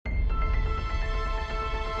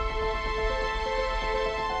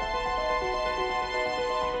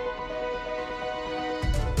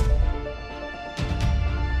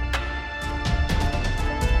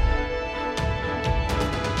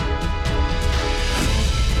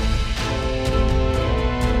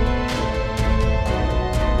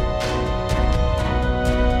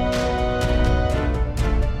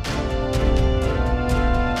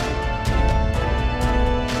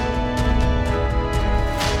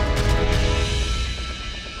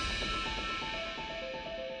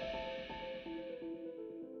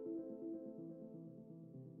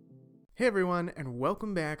Hey everyone, and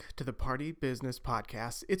welcome back to the Party Business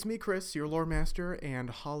Podcast. It's me, Chris, your lore master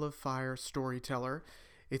and Hall of Fire storyteller.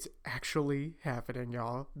 It's actually happening,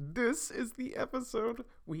 y'all. This is the episode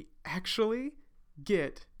we actually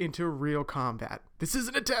get into real combat. This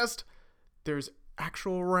isn't a test. There's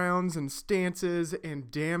actual rounds and stances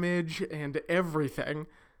and damage and everything.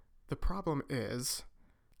 The problem is,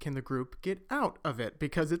 can the group get out of it?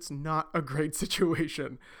 Because it's not a great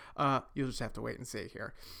situation. You'll just have to wait and see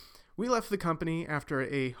here. We left the company after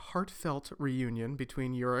a heartfelt reunion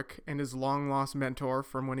between Yurik and his long-lost mentor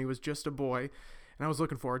from when he was just a boy, and I was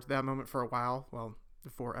looking forward to that moment for a while. Well,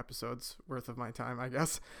 4 episodes worth of my time, I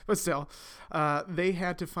guess. But still, they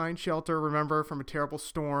had to find shelter, remember, from a terrible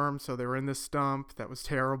storm, so they were in this stump that was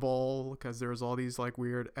terrible because there was all these,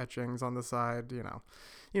 weird etchings on the side, you know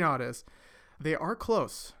how it is. They are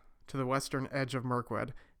close to the western edge of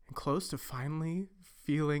Mirkwood, and close to finally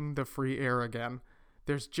feeling the free air again.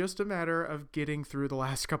 There's just a matter of getting through the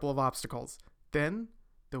last couple of obstacles. Then,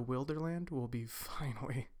 the Wilderland will be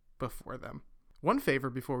finally before them. One favor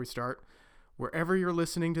before we start. Wherever you're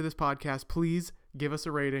listening to this podcast, please give us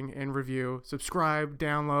a rating and review. Subscribe,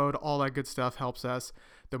 download, all that good stuff helps us.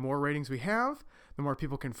 The more ratings we have, the more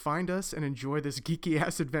people can find us and enjoy this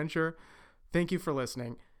geeky-ass adventure. Thank you for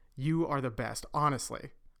listening. You are the best, honestly.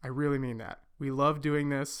 I really mean that. We love doing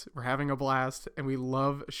this, we're having a blast, and we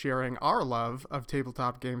love sharing our love of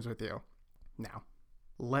tabletop games with you. Now,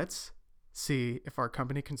 let's see if our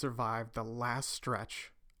company can survive the last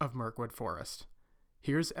stretch of Mirkwood Forest.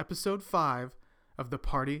 Here's episode 5 of the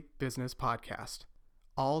Party Business Podcast.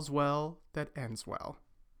 All's well that ends well.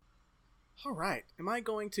 All right, am I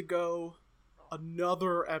going to go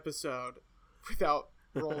another episode without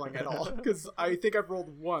rolling at all? Because I think I've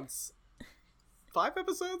rolled once. 5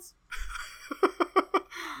 episodes?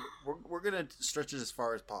 We're going to stretch it as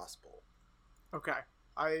far as possible. Okay.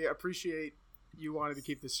 I appreciate you wanted to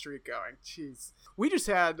keep this streak going. Jeez. We just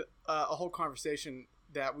had a whole conversation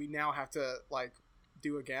that we now have to,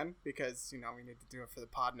 do again because, we need to do it for the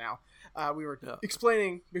pod now. We were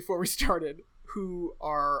explaining before we started who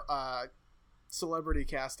our celebrity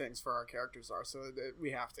castings for our characters are, so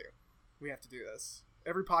we have to. We have to do this.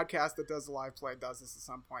 Every podcast that does a live play does this at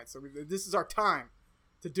some point, so this is our time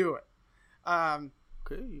to do it.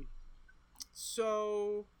 Okay.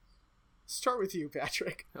 So, start with you,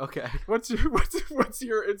 Patrick. Okay. What's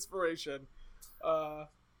your inspiration? All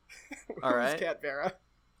right. Cat Vera.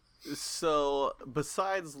 So,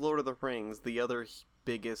 besides Lord of the Rings, the other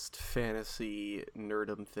biggest fantasy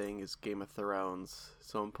nerdum thing is Game of Thrones.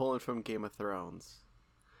 So I'm pulling from Game of Thrones.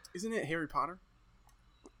 Isn't it Harry Potter?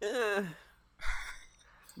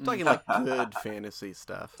 I'm talking good fantascy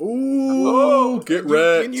stuff. Ooh, get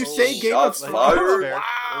ready. Can you say Game of Thrones?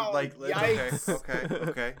 Wow. Yikes.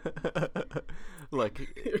 Okay. Look,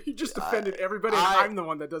 you just offended everybody. I'm the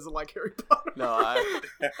one that doesn't like Harry Potter. No,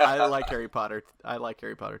 I like Harry Potter. I like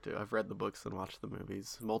Harry Potter too. I've read the books and watched the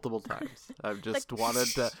movies multiple times. I've just wanted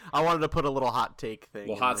to put a little hot take thing.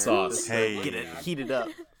 Well, hot sauce. Hey, get it heated up.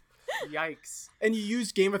 Yikes! And you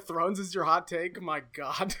use Game of Thrones as your hot take? My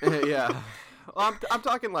God. Yeah. Well, I'm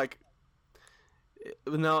talking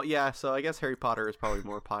no, yeah, so I guess Harry Potter is probably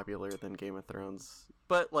more popular than Game of Thrones.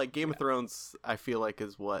 But, Game of Thrones, I feel like,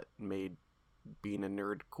 is what made being a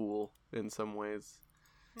nerd cool in some ways.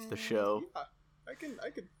 The show. Yeah,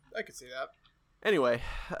 I could see that. Anyway,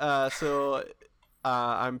 so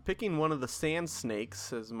I'm picking one of the sand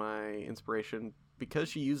snakes as my inspiration because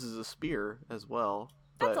she uses a spear as well.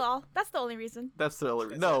 That's all. That's the only reason. That's the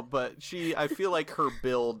only No, but I feel like her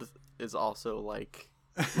build is also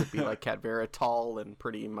would be like Cat Vera, tall and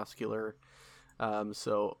pretty muscular.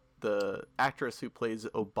 So the actress who plays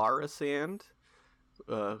Obara Sand,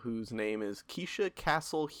 whose name is Keisha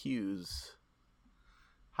Castle Hughes,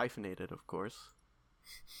 hyphenated, of course.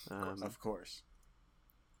 Of course.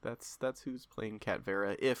 That's who's playing Cat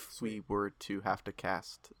Vera if we were to have to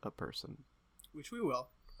cast a person, which we will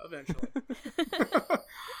eventually.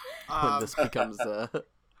 When this becomes a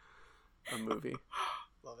movie.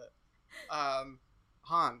 Love it.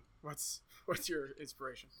 Han, what's your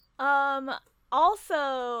inspiration?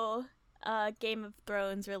 Also, Game of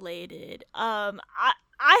Thrones related. I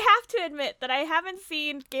have to admit that I haven't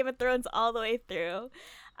seen Game of Thrones all the way through.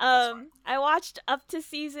 I watched up to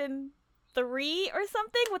season 3 or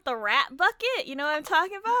something with the rat bucket. You know what I'm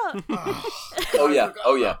talking about? Oh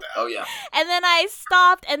yeah. And then I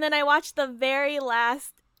stopped, and then I watched the very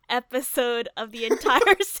last episode of the entire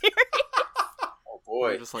series. Oh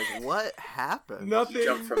boy. You're just what happened? Nothing.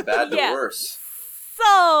 Jump from bad to worse.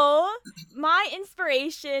 So, my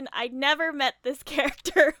inspiration, I never met this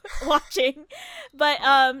character watching, but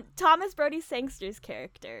Thomas Brody Sangster's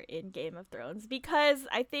character in Game of Thrones, because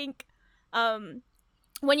I think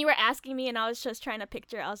when you were asking me and I was just trying to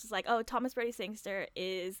picture, I was just like, oh, Thomas Brody Sangster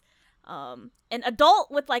is an adult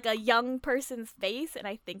with like a young person's face, and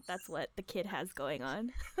I think that's what the kid has going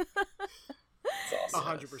on. That's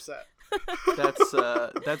awesome. 100%.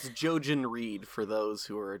 That's Jojen Reed for those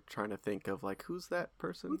who are trying to think of like, who's that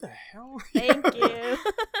person? Who the hell? Thank you.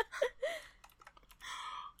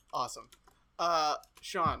 Awesome.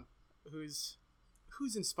 Sean, who's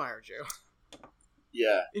inspired you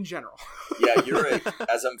Yeah. in general? Yeah, you're right.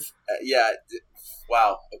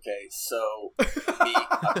 Wow. Okay. So me,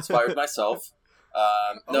 I've inspired myself.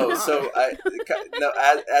 As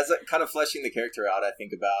kind of fleshing the character out, I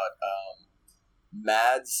think about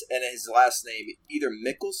Mads and his last name, either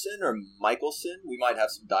Mikkelsen or Michelson. We might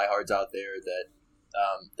have some diehards out there that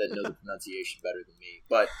know the pronunciation better than me.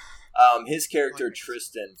 But his character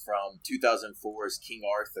Tristan from 2004's King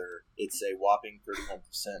Arthur, it's a whopping 31%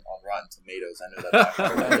 on Rotten Tomatoes. I know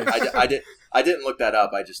that. I didn't look that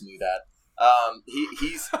up. I just knew that.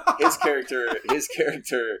 His character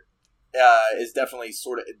is definitely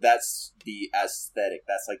sort of, that's the aesthetic.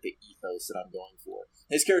 That's like the ethos that I'm going for.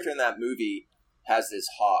 His character in that movie has this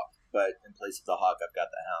hawk, but in place of the hawk, I've got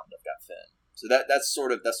the hound. I've got Finn. So that's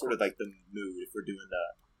sort of like the mood. If we're doing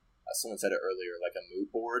someone said it earlier, like a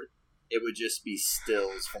mood board, it would just be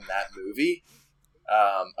stills from that movie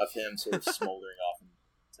of him sort of smoldering off into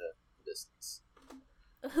the distance.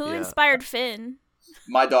 Who inspired Finn?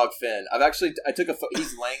 My dog Finn. I took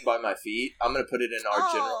he's laying by my feet. I'm gonna put it in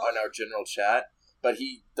our general chat, but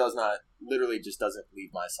he literally just doesn't leave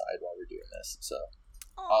my side while we're doing this. So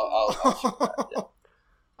I'll show that. Yeah.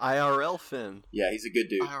 IRL Finn. Yeah, he's a good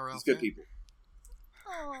dude. IRL He's good Finn. people.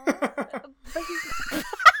 But he's...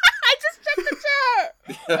 I just checked the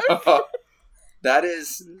chat.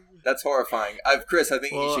 That's horrifying. Chris, I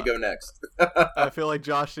think you should go next. I feel like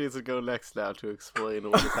Josh needs to go next now to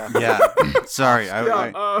explain what is happening. Yeah, sorry.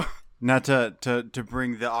 Not to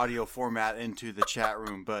bring the audio format into the chat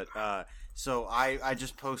room, but so I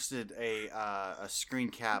just posted a screen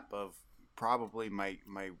cap of probably my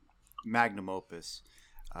magnum opus,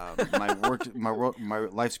 my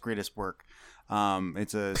life's greatest work.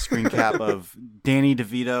 It's a screen cap of Danny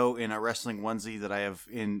DeVito in a wrestling onesie that I have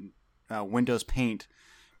in Windows Paint,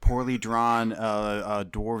 poorly drawn a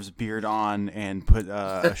dwarf's beard on, and put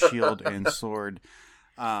a shield and sword.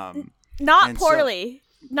 Not poorly.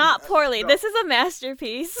 No. This is a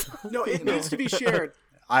masterpiece. No, it needs to be shared.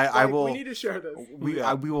 I will. We need to share this.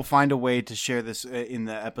 We will find a way to share this in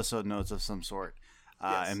the episode notes of some sort.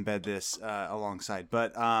 Yes. Embed this alongside.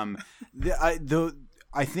 But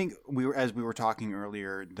I think as we were talking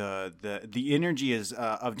earlier, the energy is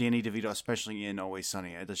of Danny DeVito, especially in Always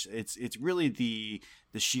Sunny. It's really the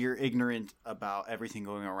sheer ignorant about everything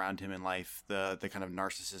going around him in life. The kind of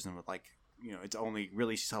narcissism of like, it's only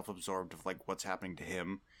really self-absorbed of like what's happening to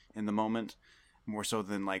him in the moment, more so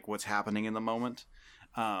than like what's happening in the moment.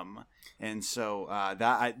 And so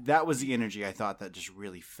that was the energy I thought that just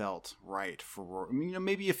really felt right for Rory.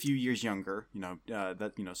 Maybe a few years younger,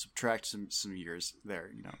 subtract some years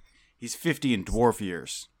there, he's 50 in dwarf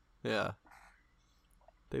years. Yeah.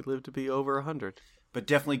 They live to be over 100. But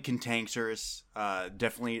definitely cantankerous,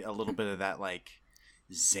 definitely a little bit of that like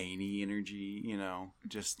zany energy,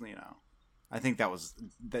 I think that's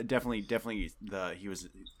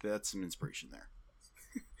some inspiration there.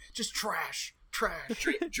 Just trash.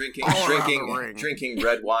 Drinking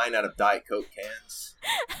red wine out of Diet Coke cans.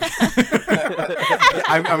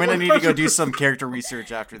 I'm gonna need to go do some character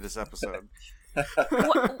research after this episode.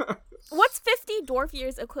 What's 50 dwarf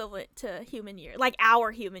years equivalent to human year? Like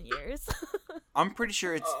our human years? I'm pretty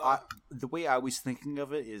sure it's the way I was thinking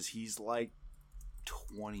of it is he's like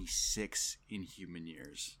 26 in human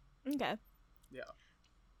years. Okay. Yeah.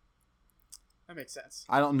 That makes sense.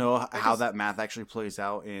 I don't know how that math actually plays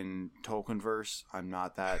out in Tolkienverse.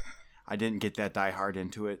 I didn't get that die hard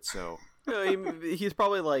into it, so he's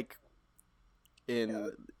probably like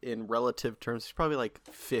in relative terms, he's probably like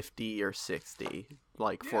 50 or 60.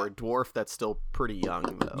 Like for a dwarf, that's still pretty young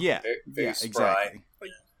though. Yeah, very exactly.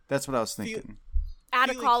 That's what I was thinking. Out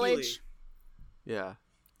of college. Yeah.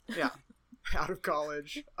 Yeah. Out of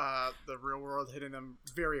college, the real world hitting them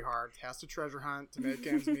very hard. Has to treasure hunt to make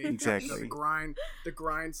ends meet. Exactly. The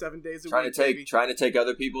grind 7 days a week. Trying to take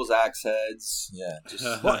other people's axe heads. Yeah.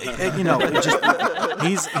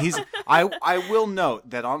 I will note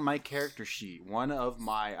that on my character sheet, one of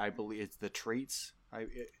my, I believe it's the traits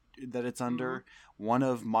that it's under. One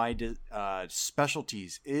of my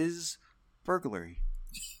specialties is burglary.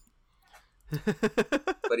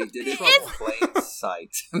 but he did it in plain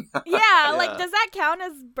sight. Yeah, like, does that count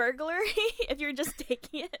as burglary if you're just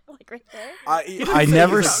taking it, like, right there? I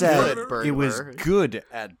never he's a said good it was burglar. good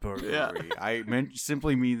at burglary. Yeah. I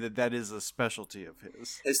simply mean that is a specialty of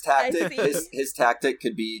his. His tactic, I see. his tactic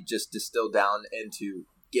could be just distilled down into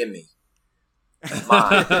 "gimme."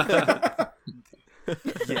 Mine.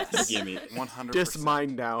 Yes, Gimme. 100%. Just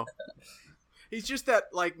mine now. He's just that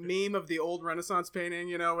like meme of the old Renaissance painting,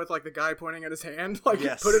 you know, with like the guy pointing at his hand. Like,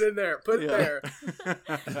 Yes. put it in there, put it Yeah. there.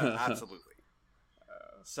 Absolutely.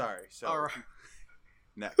 Sorry. So All right.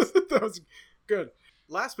 next. That was good.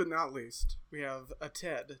 Last but not least, we have a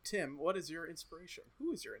Ted. Tim, what is your inspiration?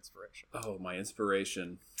 Who is your inspiration? Oh, my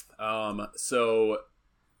inspiration. So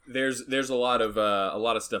there's a lot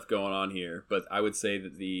of stuff going on here, but I would say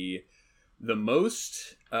that the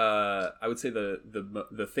most I would say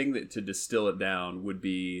the thing that to distill it down would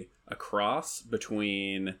be a cross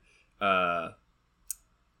between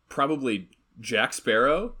probably Jack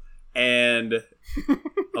Sparrow and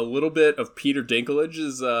a little bit of Peter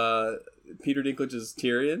Dinklage's Tyrion.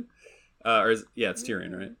 It's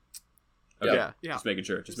Tyrion, right? Okay. Yeah. Yeah. Just making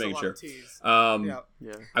sure. Just a lot of teas. Yeah.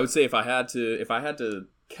 Yeah. I would say if I had to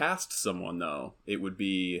cast someone though, it would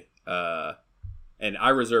be and I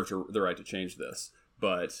reserve the right to change this,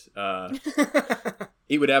 but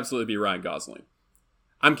it would absolutely be Ryan Gosling.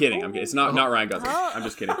 I'm kidding. It's not Ryan Gosling. Oh. I'm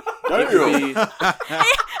just kidding. It would be, I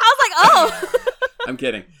was like, oh! I'm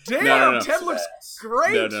kidding. Damn, No. Ted looks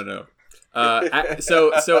great. No.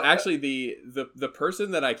 So actually, the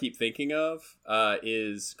person that I keep thinking of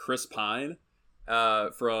is Chris Pine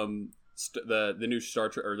from the new Star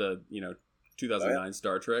Trek, or the 2009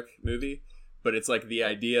 Star Trek movie. But it's like the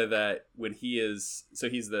idea that when he's the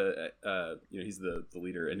he's the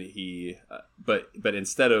leader, and he but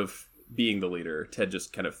instead of being the leader, Ted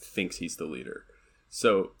just kind of thinks he's the leader.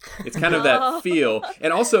 So it's kind of that feel.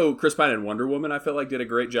 And also Chris Pine in Wonder Woman, I felt like did a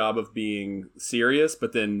great job of being serious,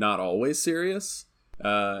 but then not always serious.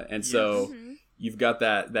 And so you've got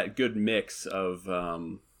that good mix of,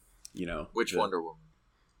 Which Wonder Woman?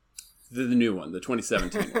 The new one, the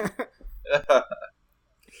 2017 one.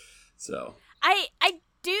 So I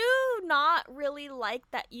do not really like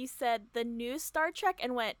that you said the new Star Trek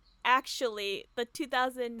and went, actually, the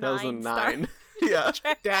 2009 Star Yeah.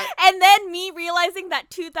 Trek. That- And then me realizing that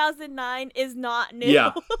 2009 is not new.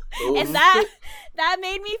 Yeah. And that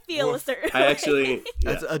made me feel a certain I actually,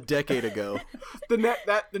 That's a decade ago. The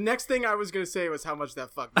next thing I was gonna say was how much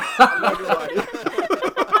that fucked me. I'm not gonna lie to you.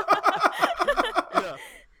 Yeah.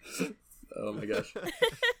 oh my gosh.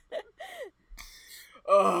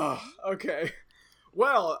 Oh, okay.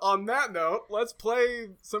 Well, on that note, let's play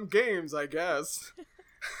some games, I guess.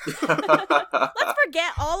 Let's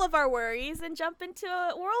forget all of our worries and jump into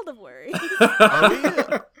a world of worries.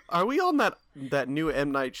 Are we on that new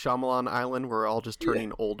M. Night Shyamalan island where we're all just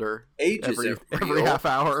turning older Ages are every real. half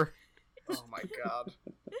hour? Oh my god.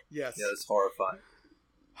 Yes. Yeah, it's horrifying.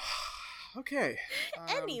 Okay.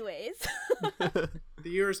 Anyways. The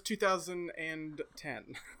year is 2010.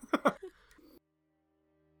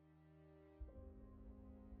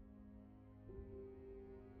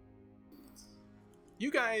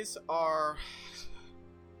 You guys are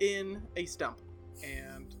in a stump,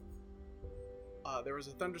 and there was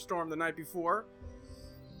a thunderstorm the night before.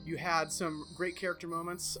 You had some great character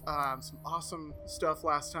moments, some awesome stuff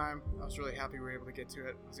last time. I was really happy we were able to get to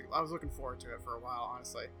it. I was looking forward to it for a while,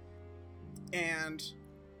 honestly. And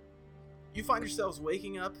you find yourselves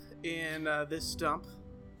waking up in this stump.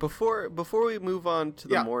 Before we move on to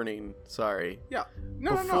the Yeah. morning, sorry. Yeah.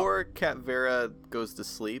 No. Before Cat Vera goes to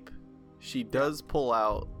sleep, she does pull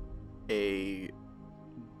out a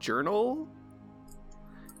journal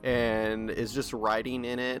and is just writing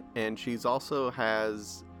in it, and she's also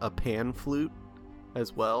has a pan flute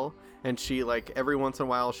as well, and she, like, every once in a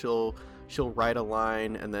while she'll write a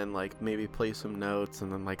line and then, like, maybe play some notes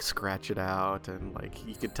and then, like, scratch it out, and, like,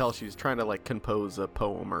 you could tell she's trying to, like, compose a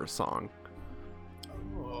poem or a song.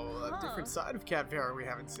 Oh, a different side of Cat Vera we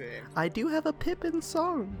haven't seen. I do have a Pippin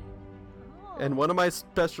song, Oh. and one of my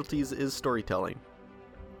specialties is storytelling.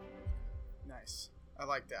 Nice. I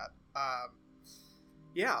like that.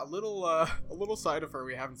 Yeah, a little side of her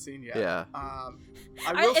we haven't seen yet. Yeah. I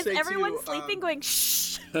will Is say everyone too, sleeping going,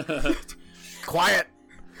 shh? Quiet.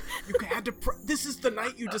 You had to. This is the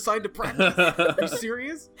night you decide to practice. Are you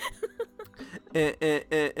serious?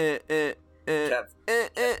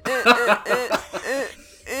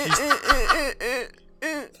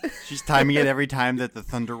 She's timing it every time that the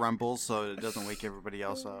thunder rumbles so it doesn't wake everybody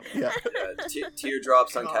else up. Yeah. Yeah,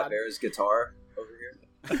 teardrops on God. Cat Vera's guitar over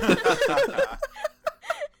here.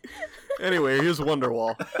 Anyway, here's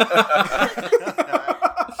Wonderwall.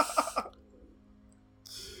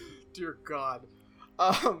 Dear God.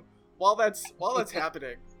 While that's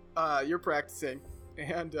happening, you're practicing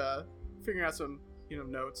and figuring out some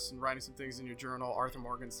notes and writing some things in your journal, Arthur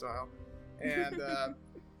Morgan style. And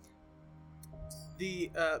the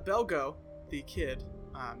Belgo, the kid,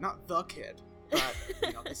 not the kid,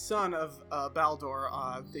 but the son of Baldor,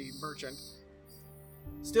 the merchant,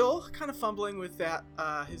 still kind of fumbling with that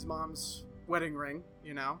his mom's wedding ring,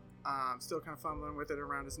 still kind of fumbling with it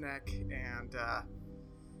around his neck. And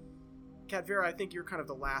Cadvera, I think you're kind of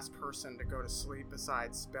the last person to go to sleep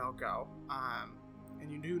besides Belgo,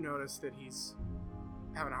 and you do notice that he's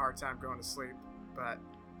having a hard time going to sleep, but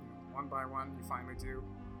one by one you finally do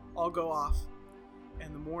all go off,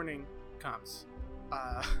 and the morning comes.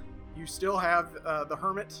 You still have the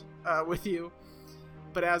hermit with you,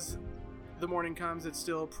 but as the morning comes, it's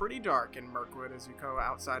still pretty dark in Mirkwood as you go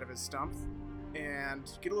outside of his stump and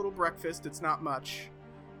get a little breakfast. It's not much,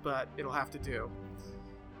 but it'll have to do.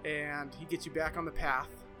 And he gets you back on the path,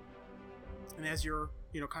 and as you're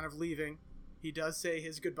kind of leaving, he does say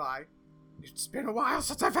his goodbye. It's been a while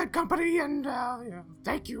since I've had company, and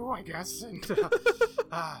thank you, I guess, and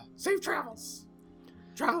safe travels.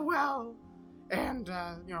 Travel well, and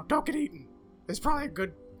don't get eaten. It's probably a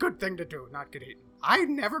good thing to do, not get eaten. I've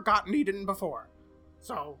never gotten eaten before,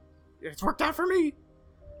 so it's worked out for me.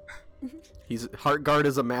 Heartguard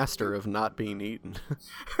is a master of not being eaten.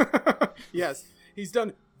 Yes, he's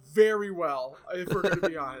done very well, if we're going to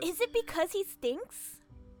be honest. Is it because he stinks?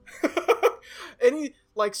 Any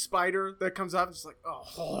spider that comes up, it's like,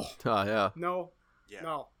 oh yeah. no, Yeah.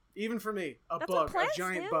 no. Even for me, That's bug, what plants a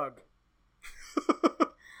giant do. bug.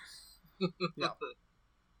 Yeah.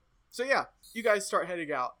 So yeah, you guys start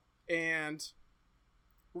heading out, and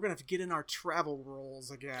we're gonna have to get in our travel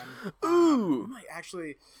rolls again. Ooh. We might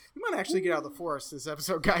actually get out of the forest this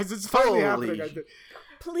episode, guys. It's finally Holy. happening. I think.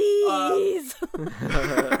 Please.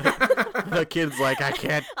 The kid's like, I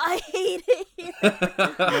can't. I hate it here.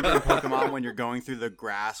 Remember in Pokemon when you're going through the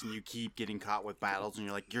grass and you keep getting caught with battles and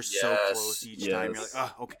you're like, you're so Yes, close each time. You're like,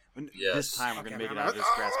 oh, okay. Yes. This time we're going to Okay, make it out of this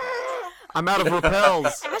grass patch. I'm out of repels.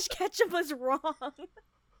 Ash Ketchum was wrong.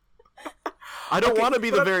 I don't Okay, want to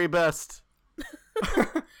be but the I'm- very best.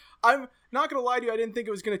 I'm not gonna lie to you. I didn't think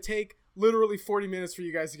it was gonna take literally 40 minutes for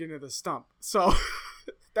you guys to get into the stump. So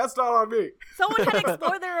that's not on me. Someone had to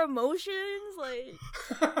explore their emotions.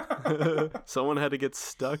 Someone had to get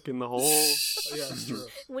stuck in the hole. Yeah, that's true.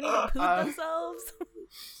 Winnie the Pooh themselves.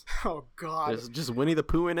 Oh God. There's just Winnie the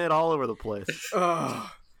Pooh in it all over the place. Ugh.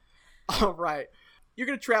 All right. You're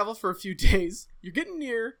going to travel for a few days. You're getting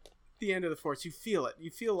near the end of the forest. You feel it.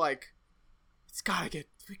 You feel like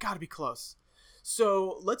we got to be close.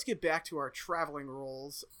 So let's get back to our traveling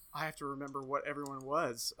roles. I have to remember what everyone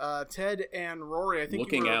was. Ted and Rory, I think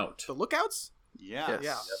Looking you were out. the lookouts? Yeah.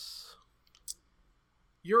 Yes.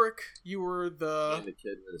 Yeah. Yurik, you were the And the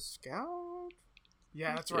kid was scout?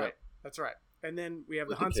 Yeah, that's Yep. right. That's right. And then we have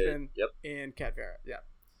the with the huntsman kid. Yep. and Cadvera. Yeah.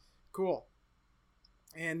 Cool.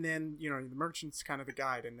 And then, the merchant's kind of the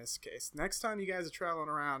guide in this case. Next time you guys are traveling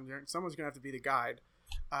around, someone's going to have to be the guide.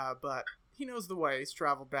 But he knows the way. He's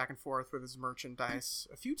traveled back and forth with his merchandise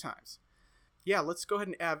a few times. Yeah, let's go ahead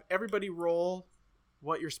and have everybody roll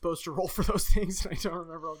what you're supposed to roll for those things. I don't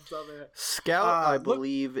remember off the top of my head. Scout, I look-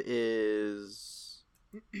 believe, is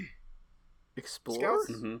Explore.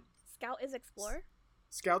 Scouts? Mm-hmm. Scout is explore.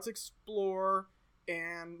 Scouts explore,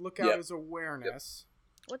 and lookout Yep. is awareness.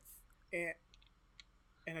 What's And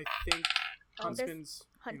I think there's huntsman's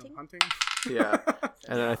hunting? hunting. Yeah.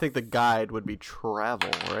 And then I think the guide would be travel,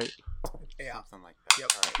 right? Yeah. Something like that. Yep.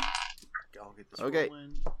 All right. I'll get this Okay.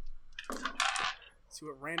 rolling. See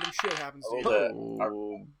what random shit happens to I you. rolled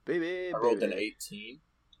Oh, baby. I rolled an baby. 18.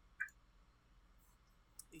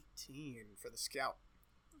 18 for the scout.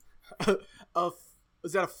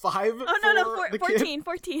 Was that a 5? Oh no, for the 14.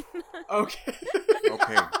 14. kid? Okay.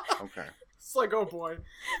 Okay. Okay. It's like, oh boy.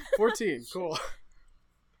 14. Cool.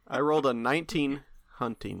 I rolled a 19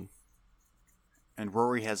 hunting. And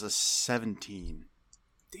Rory has a 17.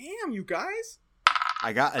 Damn, you guys.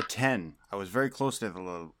 I got a 10. I was very close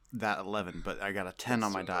to that 11, but I got a 10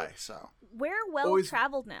 on my So die, good. so. We're well Always-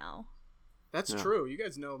 traveled now. That's Yeah. true. You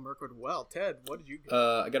guys know Mirkwood well. Ted, what did you get?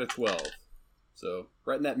 I got a 12. So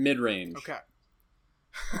right in that mid range. Okay.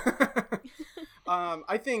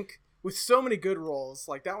 I think with so many good rolls,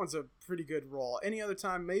 like that one's a pretty good roll. Any other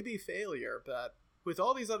time, maybe failure, but with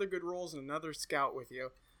all these other good rolls and another scout with you,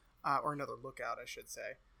 or another lookout, I should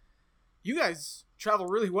say, you guys travel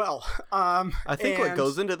really well. I think what and-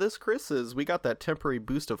 goes into this, Chris, is we got that temporary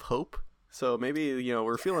boost of hope. So maybe,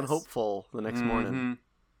 we're feeling Yes. hopeful the next morning. Mhm.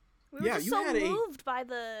 We were Yeah, just you so had a- moved by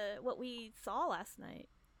what we saw last night.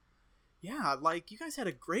 Yeah, like you guys had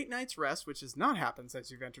a great night's rest, which has not happened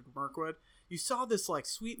since you've entered Mirkwood. You saw this like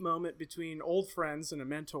sweet moment between old friends and a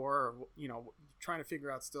mentor, or trying to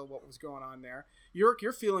figure out still what was going on there. You're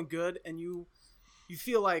feeling good, and you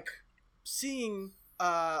feel like seeing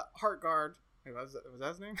Heartguard. Hey, was that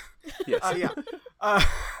his name? Yes. Yeah.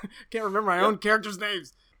 Can't remember my own characters'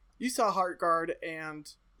 names. You saw Heartguard, and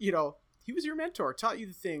he was your mentor, taught you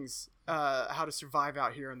the things, how to survive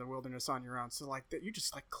out here in the wilderness on your own. So like that, you're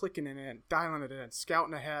just like clicking it in, dialing it in,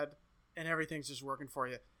 scouting ahead, and everything's just working for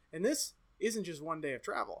you. And this isn't just one day of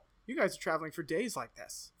travel. You guys are traveling for days like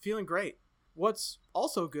this, feeling great. What's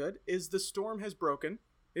also good is the storm has broken.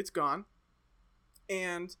 It's gone.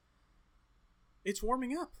 And it's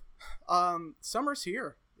warming up. Summer's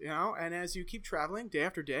here, and as you keep traveling day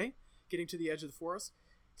after day, getting to the edge of the forest,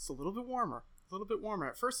 it's a little bit warmer.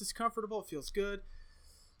 At first it's comfortable, it feels good.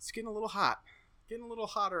 It's getting a little hot, getting a little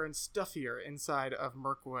hotter and stuffier inside of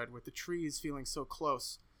Mirkwood with the trees feeling so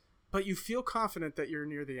close. But you feel confident that you're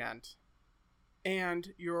near the end.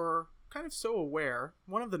 And you're kind of so aware,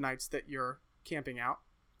 one of the nights that you're camping out,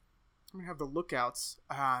 I'm going to have the lookouts,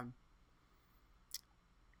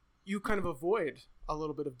 you kind of avoid a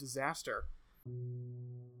little bit of disaster.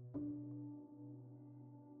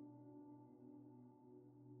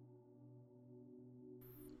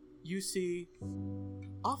 You see,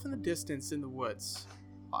 off in the distance in the woods,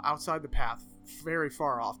 outside the path, very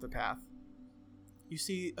far off the path, you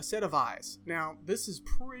see a set of eyes. Now, this is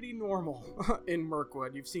pretty normal in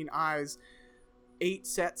Mirkwood. You've seen eyes 8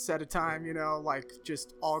 sets at a time, like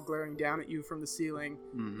just all glaring down at you from the ceiling.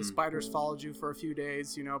 Mm-hmm. The spiders followed you for a few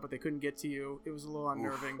days, but they couldn't get to you. It was a little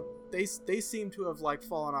unnerving. They seem to have like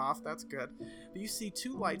fallen off. That's good. But you see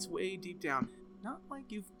 2 lights way deep down, not like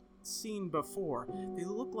you've seen before. They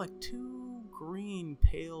look like 2 green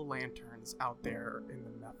pale lanterns out there in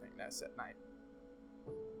the nothingness at night.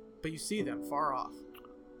 But you see them far off.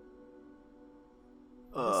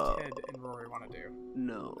 What does Ted and Rory want to do?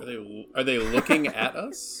 No. Are they looking at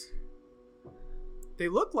us? They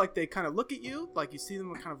look like they kind of look at you, like you see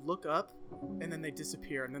them kind of look up, and then they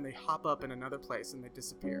disappear, and then they hop up in another place and they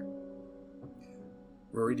disappear.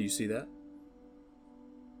 Rory, do you see that?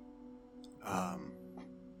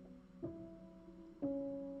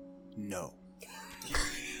 No.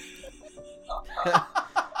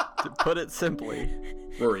 To put it simply,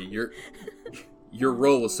 Rory, your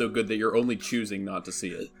roll is so good that you're only choosing not to see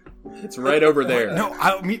it. It's right over there. No,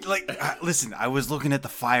 I mean, listen, I was looking at the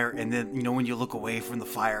fire, and then, when you look away from the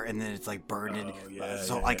fire, and then it's, like, burning. Oh, yeah,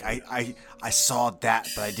 I saw that,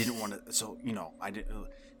 but I didn't want to, so,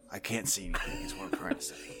 I can't see anything, is what I'm trying to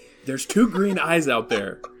say. There's 2 green eyes out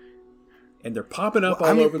there, and they're popping up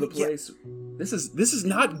all over the place. Yeah. This is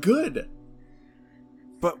not good.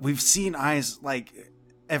 But we've seen eyes, like,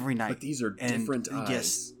 every night. But these are different eyes.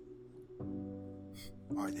 Yes.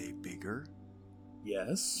 Are they bigger?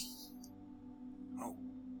 Yes. Oh,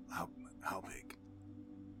 how big?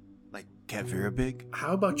 Like Cat Vera big?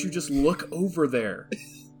 How about you just look over there?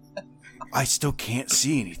 I still can't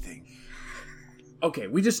see anything. Okay,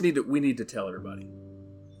 we need to tell everybody.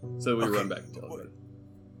 So we run back and tell everybody.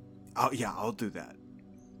 I'll do that.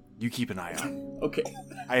 You keep an eye out. Okay.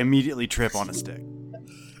 I immediately trip on a stick.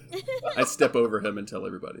 I step over him and tell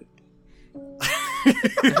everybody.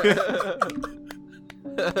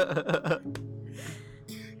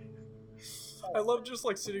 I love just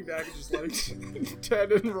like sitting back and just letting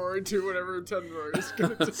Ted and Rory do whatever Ted and Rory is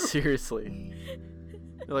gonna do. Seriously.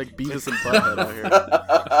 You're like Beavis and Butthead out here.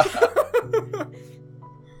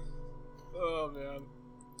 Oh man.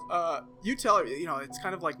 You tell her, it's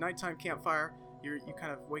kind of like nighttime campfire. You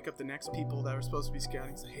kind of wake up the next people that are supposed to be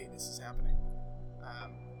scouting. Say, hey, this is happening.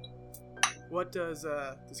 What does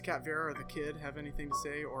Cat Vera or the kid have anything to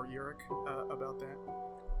say, or Yurik, about that?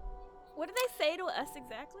 What did they say to us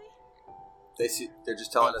exactly? They're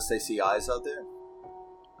just telling us they see eyes out there.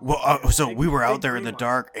 Well, so we were out there in the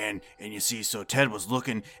dark, and you see, so Ted was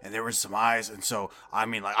looking, and there was some eyes, and so I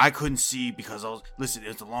mean, like, I couldn't see because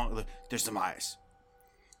there's some eyes.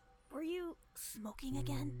 Were you smoking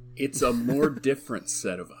again? It's a more different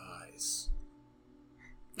set of eyes.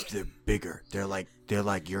 They're bigger. They're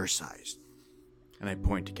like your size. And I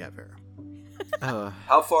point to Cat Vera.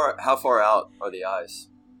 How far out are the eyes?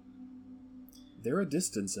 They're a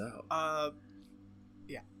distance out.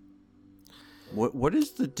 Yeah. What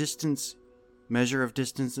is the measure of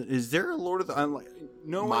distance? Is there a Lord of the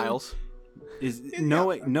Miles?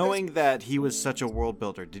 Knowing that he was such a world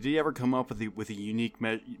builder, did he ever come up with a unique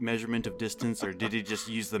measurement of distance, or did he just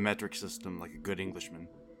use the metric system like a good Englishman?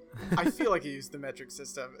 I feel like he used the metric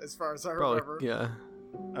system, as far as I remember. Yeah.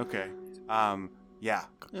 Okay. Yeah.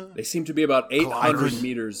 They seem to be about 800 Kilometers.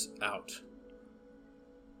 meters out.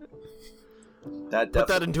 That Put that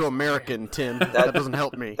definitely- into American, Tim. That doesn't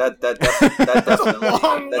help me. that definitely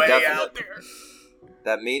Long that way definitely- out there.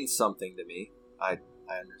 that means something to me. I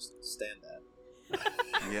understand that.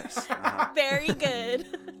 Yes. Very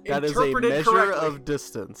good. That is a Interpreted measure correctly. of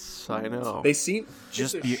distance. I know. They seem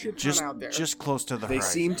Just There's a shit ton out there. just close to the they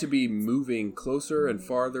horizon. seem to be moving closer and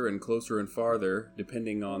farther and closer and farther,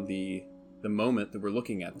 depending on the moment that we're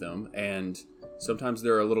looking at them, and sometimes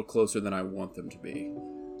they're a little closer than I want them to be.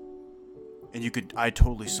 And I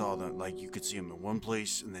totally saw them. Like, you could see them in one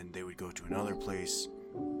place, and then they would go to another place.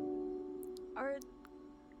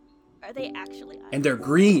 Are they actually eyes? And they're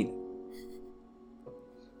green.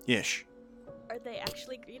 Ish. Are they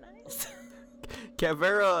actually green eyes?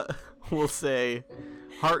 Kavera will say,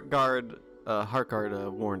 Heartguard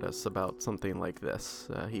warned us about something like this.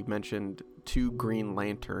 He mentioned 2 green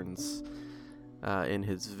lanterns in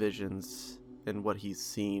his visions and what he's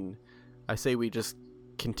seen. I say we just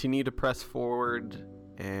continue to press forward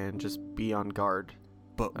and just be on guard.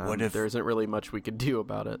 But what if there isn't really much we could do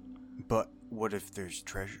about it? But what if there's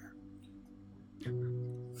treasure?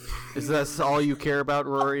 Is that all you care about,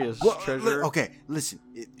 Rory? Is treasure? Okay, listen.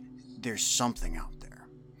 There's something out there,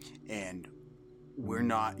 and we're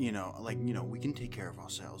not. We can take care of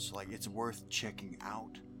ourselves. Like, it's worth checking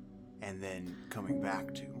out, and then coming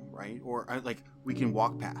back to, right? Or we can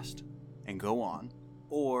walk past and go on,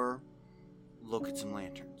 or look at some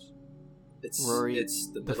lanterns. Rory, it's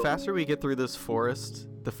the the middle. faster we get through this forest,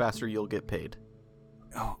 the faster you'll get paid.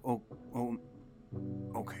 Oh,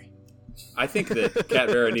 okay. I think that Cat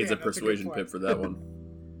Vera needs Yeah, a that's a good persuasion point. pip for that one.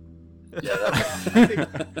 Yeah, I think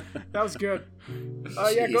that was good.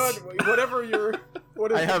 Yeah, Jeez. go ahead. Whatever your.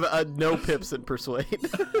 What is I have no pips in persuade.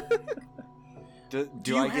 Do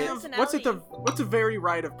Do I you get? have what's a very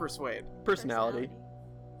right of persuade? Personality.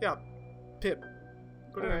 Yeah, Pip.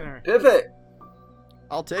 Put it in there. Pivot.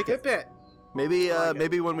 I'll take it. Pip it. Maybe I like it.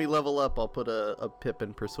 maybe when we level up, I'll put a pip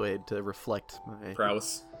in persuade to reflect my.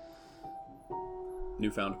 Prowess.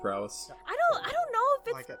 Newfound prowess. I don't know if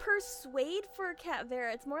it's Like it. persuade for Cat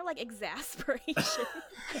Vera. It's more like exasperation.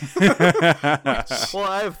 Well,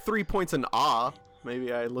 I have 3 points in awe.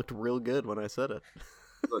 Maybe I looked real good when I said it.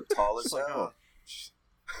 Look tall as It's like, hell.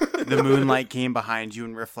 The moonlight came behind you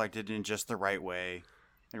and reflected in just the right way,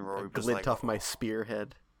 and Rory was Glint like, off my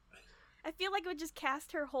spearhead. I feel like it would just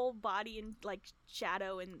cast her whole body in like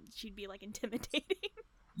shadow, and she'd be like intimidating.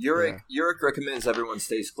 Uric recommends everyone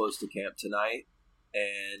stays close to camp tonight,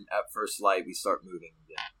 and at first light we start moving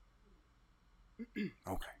again.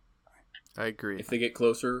 "Okay." I agree. If they get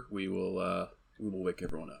closer, we will wake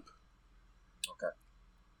everyone up. Okay.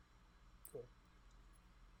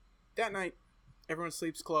 That night, everyone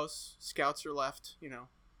sleeps close. Scouts are left.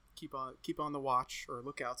 Keep on the watch, or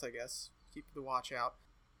lookouts, I guess. Keep the watch out.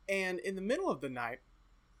 And in the middle of the night,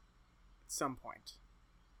 at some point,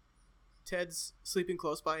 Ted's sleeping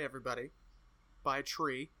close by everybody, by a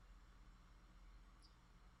tree.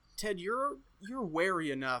 Ted, you're wary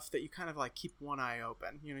enough that you kind of like keep one eye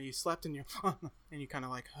open. You slept and you kind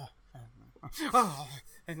of like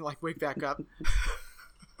and like wake back up.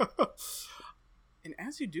 And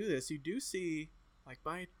as you do this, you do see like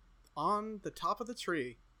on the top of the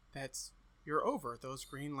tree you're over those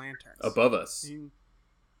green lanterns Above us.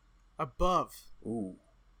 above. Ooh.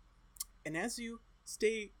 And as you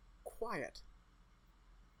stay quiet,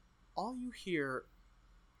 all you hear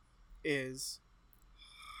is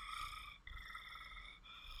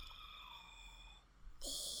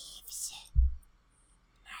thieves.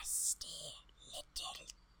 Nasty little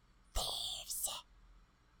thieves.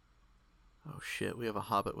 Oh shit, we have a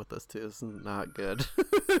hobbit with us too. This is not good.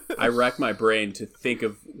 I rack my brain to think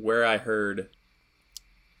of where I heard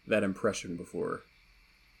that impression before.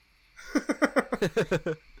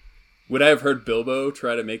 Would I have heard Bilbo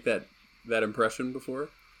try to make that impression before?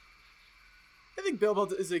 I think Bilbo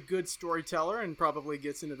is a good storyteller and probably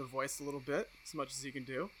gets into the voice a little bit, as much as he can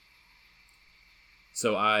do.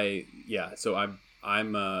 So I'm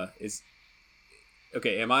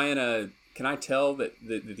okay, am I in a, can I tell that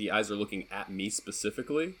the eyes are looking at me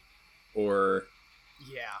specifically? Or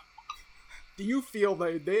Yeah. Do you feel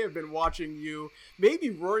that they have been watching you? Maybe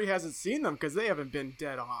Rory hasn't seen them because they haven't been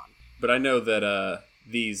dead on. but I know that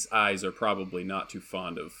these eyes are probably not too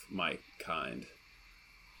fond of my kind.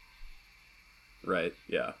 Right,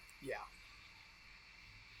 yeah. Yeah.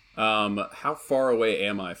 How far away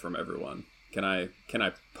am I from everyone? Can I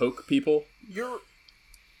poke people? You're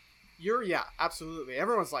yeah, absolutely.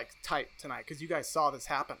 Everyone's like tight tonight because you guys saw this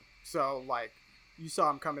happen. So like, you saw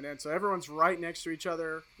them coming in. So everyone's right next to each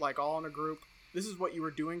other, like all in a group. this is what you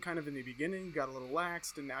were doing kind of in the beginning. You got a little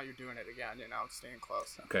laxed, and now you're doing it again. Staying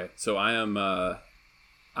close. Okay, so I am.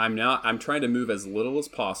 I'm trying to move as little as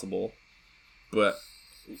possible, but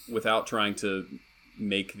without trying to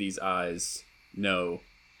make these eyes know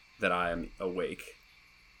that I am awake.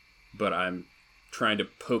 But I'm trying to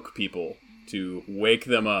poke people to wake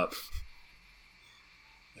them up.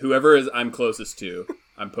 Whoever is I'm closest to,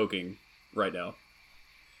 I'm poking right now.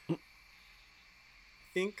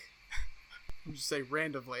 Think, I'll just say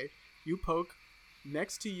randomly, you poke,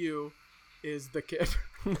 next to you is the kid.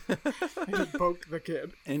 And you poke the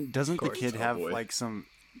kid. And doesn't the kid have boy. like some?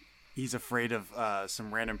 He's afraid of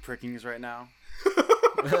some random prickings right now.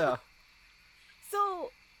 Yeah. So,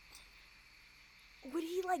 would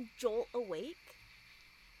he like jolt awake?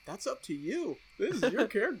 That's up to you. This is your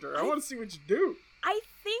character. I want to see what you do. I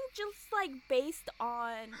think just like based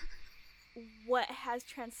on what has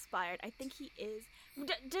transpired, I think he is.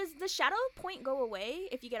 Does the shadow point go away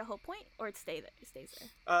if you get a hope point, or it stays there? It stays there.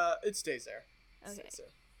 It stays there. It Okay. stays there.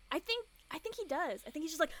 I think he does. I think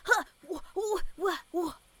he's just like, huh, whoa, whoa, whoa,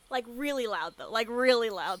 whoa. Like really loud though. Like really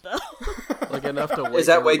loud though. Like enough to wake Is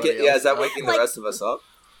that everybody waking? Yeah, else is that up. waking Like- the rest of us up?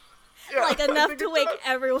 Yeah, Like I enough think to it wake does.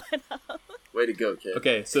 everyone up. Way to go, kid.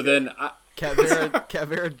 Okay, so then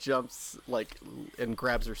Kavera jumps like and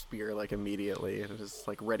grabs her spear like immediately and is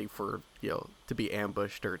like ready for to be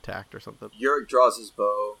ambushed or attacked or something. Yurik draws his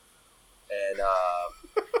bow, and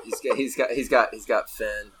he's got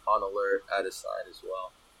Finn on alert at his side as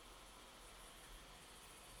well.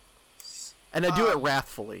 And I do it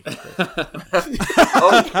wrathfully. Points,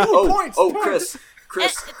 points.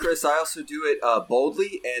 Chris, I also do it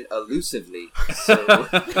boldly and elusively. So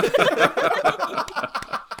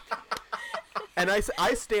And I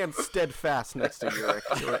stand steadfast next to Yurik.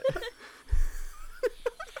 To it.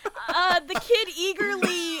 The kid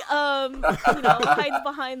eagerly, hides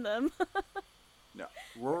behind them. No,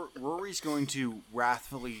 Rory's going to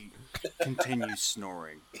wrathfully continue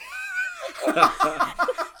snoring.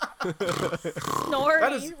 Snorri,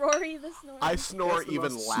 That is- Rory the Snorri. I snore That's the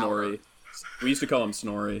even most louder. Snorri. We used to call him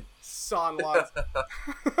Snorri. Son lots.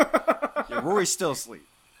 Yeah, Rory's still asleep.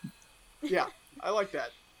 Yeah, I like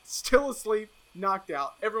that. Still asleep, knocked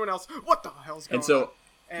out. Everyone else, what the hell's going And so, on?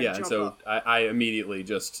 And and jump so up. I immediately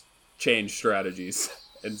just change strategies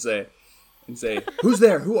and say, who's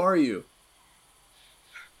there? Who are you?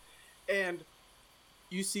 And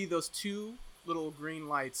you see those two little green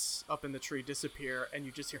lights up in the tree disappear, and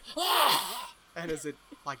you just hear, "Ah!" And as it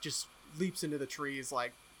like just leaps into the trees,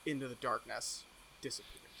 like into the darkness,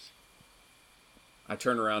 disappears. I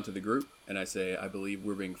turn around to the group and I say, I believe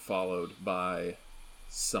we're being followed by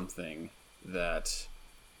something that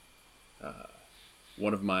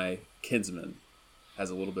one of my kinsmen has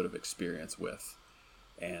a little bit of experience with,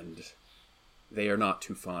 and they are not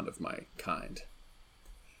too fond of my kind.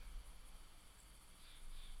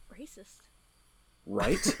 Racist.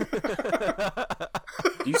 Right?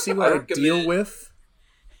 Do you see what I deal with?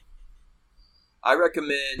 I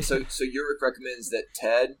recommend. So Yurik recommends that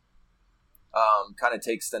Ted kind of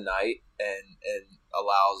takes the night and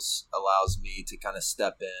allows me to kind of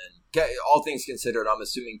step in. All things considered, I'm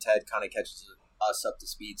assuming Ted kind of catches us up to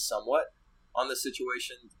speed somewhat on the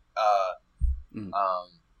situation.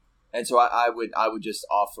 And so I would just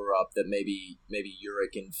offer up that maybe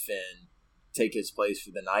Yurik and Finn take his place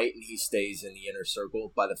for the night, and he stays in the inner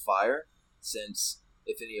circle by the fire. Since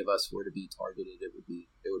if any of us were to be targeted, it would be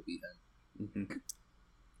him. Mm-hmm.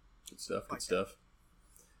 Good stuff. Good stuff.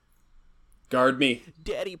 Guard me.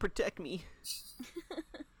 Daddy, protect me.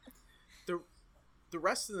 The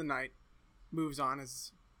rest of the night moves on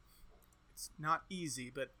as it's not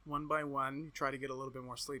easy, but one by one you try to get a little bit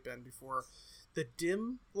more sleep in before the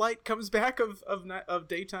dim light comes back of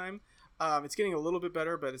daytime. It's getting a little bit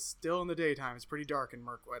better, but it's still in the daytime. It's pretty dark in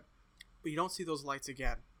Mirkwood. But you don't see those lights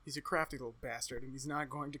again. He's a crafty little bastard, and he's not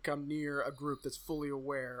going to come near a group that's fully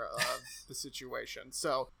aware of the situation.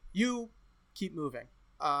 So you keep moving.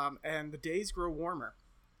 And the days grow warmer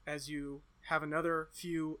as you have another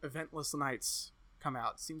few eventless nights come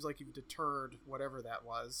out. It seems like you've deterred whatever that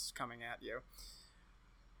was coming at you.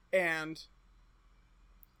 And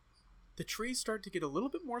the trees start to get a little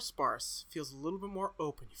bit more sparse, feels a little bit more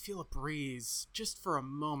open. You feel a breeze just for a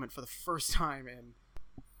moment for the first time in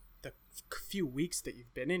the few weeks that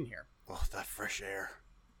you've been in here. Oh, that fresh air.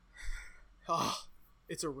 Oh,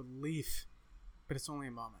 it's a relief, but it's only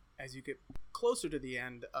a moment as you get closer to the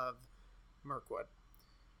end of Mirkwood.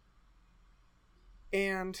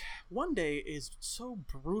 And one day is so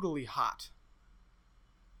brutally hot,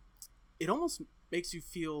 it almost makes you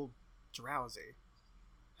feel drowsy.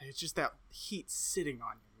 It's just that heat sitting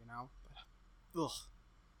on you, you know? Ugh.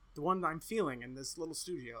 the one I'm feeling in this little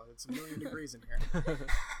studio. It's a million degrees in here.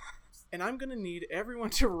 And I'm going to need everyone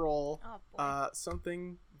to roll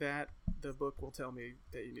something that the book will tell me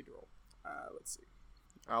that you need to roll. Let's see.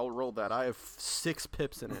 I'll roll that. I have 6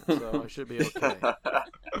 pips in it, so I should be okay.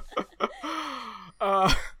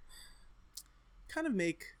 Kind of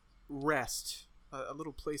make rest, a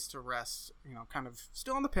little place to rest, kind of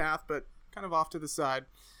still on the path, but kind of off to the side.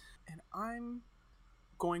 And I'm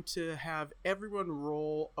going to have everyone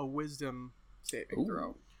roll a wisdom saving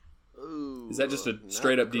throw. Ooh, Is that just a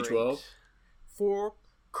straight up great. D12? For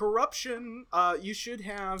corruption, you should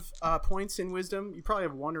have points in wisdom. You probably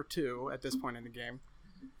have 1 or 2 at this point in the game.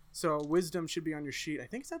 So wisdom should be on your sheet. I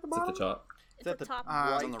think it's at the It's bottom. at the top. It's at the top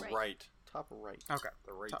right. It's on the right. Top right. Okay.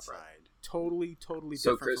 The right Top side. right. Totally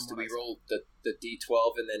So, different. Chris, from do what we I said. roll the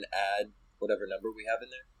D12 and then add whatever number we have in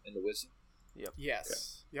there in the wisdom?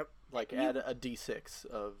 Yes. Yep. Like add a D6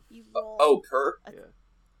 of You roll. Oh, per?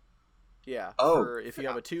 yeah. Oh. If you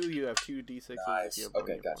have a 2, you have 2 D6s. If Nice. you have 1,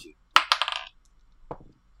 Okay, you have got 1. you.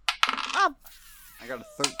 Oh, I got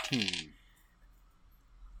a 13.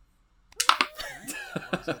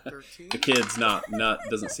 What was that, 13? The kid's not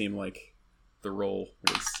doesn't seem like the roll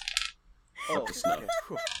was. Oh, to snuff. okay.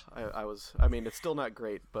 Whew. I was. I mean, it's still not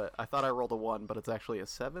great, but I thought I rolled a 1, but it's actually a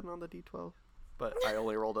 7 on the D12. But I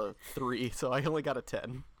only rolled a 3, so I only got a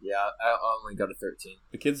 10. Yeah, I only got a 13.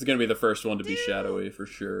 The kid's gonna be the first one to be shadowy for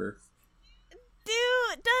sure.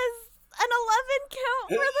 dude, does an 11 count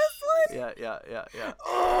for this one? Yeah.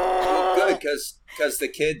 Oh, good, because the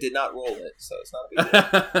kid did not roll it, so it's not a big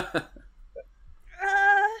deal.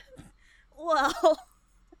 Well.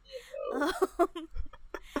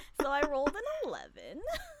 So I rolled an 11.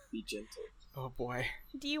 Be gentle. Oh boy.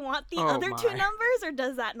 Do you want the Oh, other 2 my. numbers, or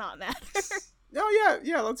does that not matter? Oh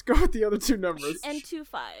yeah. Let's go with the other 2 numbers. And 2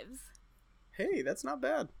 5s. Hey, that's not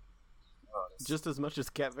bad. Oh, Just as much as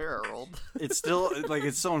Cat Vera rolled. It's still like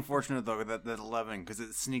it's so unfortunate though that 11 because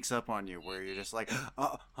it sneaks up on you where you're just like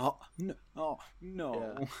no.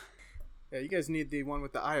 Yeah. Yeah, you guys need the one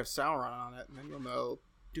with the Eye of Sauron on it, and then you'll know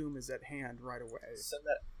doom is at hand right away. Send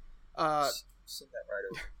that right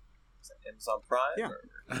over. Is that Amazon Prime? Yeah.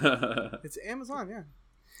 Or? It's Amazon, yeah.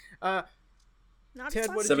 Not Ted,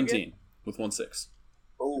 fun. what did you get? 17 with 1 6.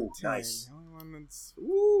 Oh, nice. The only one that's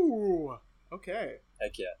ooh. Okay.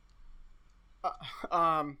 Heck yeah.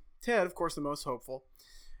 Ted, of course, the most hopeful.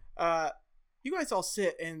 You guys all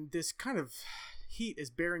sit, and this kind of heat is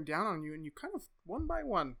bearing down on you, and you kind of one by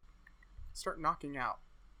one start knocking out.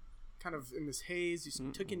 Kind of in this haze,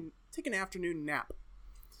 you take an afternoon nap.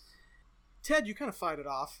 Ted, you kind of fight it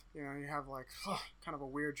off. You have like kind of a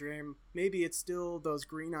weird dream. Maybe it's still those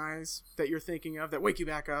green eyes that you're thinking of that wake you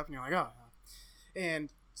back up, and you're like, oh.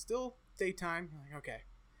 And still daytime. You're like, okay.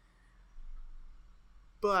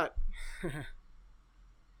 But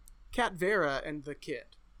Cat Vera and the kid.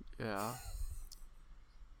 Yeah.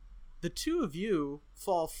 The 2 of you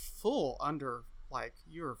fall full under, like,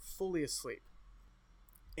 you're fully asleep.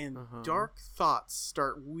 And dark thoughts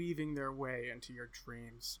start weaving their way into your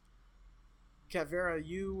dreams. Cat Vera,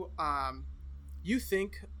 you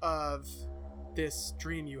think of this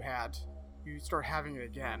dream you had. You start having it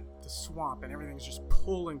again. The swamp and everything's just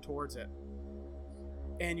pulling towards it.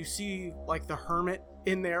 And you see, like, the hermit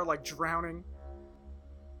in there, like, drowning.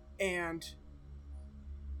 And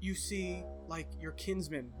you see, like, your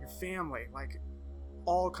kinsmen, your family, like,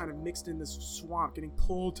 all kind of mixed in this swamp, getting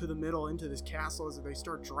pulled to the middle into this castle as they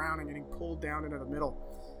start drowning, getting pulled down into the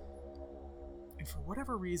middle. And for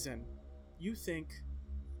whatever reason, you think,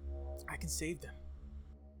 I can save them.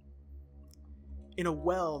 In a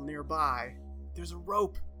well nearby, there's a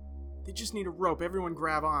rope. They just need a rope. Everyone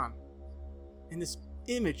grab on. And this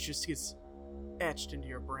image just gets etched into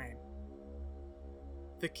your brain.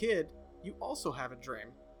 The kid, you also have a dream.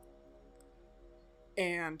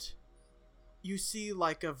 And you see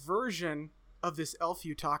like a version of this elf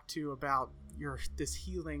you talked to about this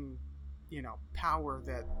healing, power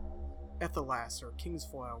that Ethelas or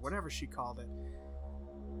Kingsfoil, whatever she called it.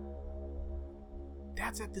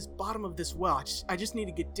 That's at this bottom of this well. I just need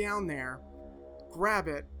to get down there, grab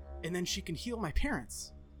it, and then she can heal my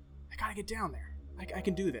parents. I gotta get down there. I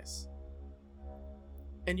can do this.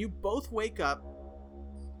 And you both wake up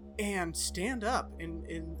and stand up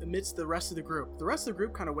in amidst the rest of the group. The rest of the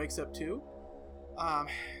group kind of wakes up too,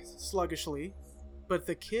 sluggishly. But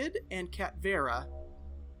the kid and Cat Vera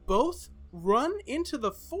both run into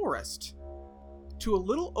the forest to a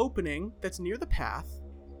little opening that's near the path,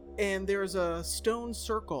 and there's a stone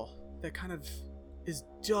circle that kind of is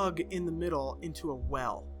dug in the middle into a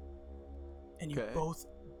well. And you both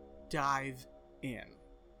dive in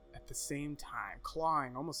at the same time,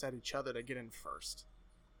 clawing almost at each other to get in first.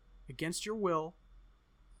 against your will,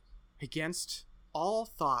 against all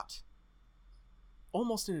thought,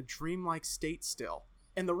 almost in a dreamlike state still.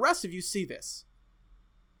 And the rest of you see this.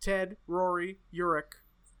 Ted, Rory, Yurik,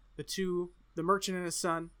 the merchant and his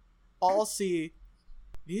son, all see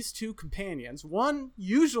these two companions. One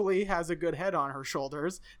usually has a good head on her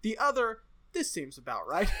shoulders. The other, this seems about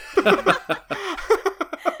right.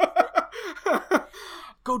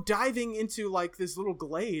 Go diving into like this little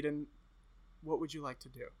glade, and what would you like to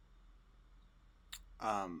do?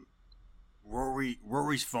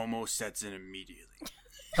 Rory's FOMO sets in immediately.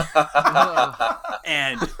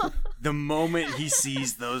 And the moment he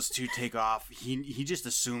sees those two take off, he just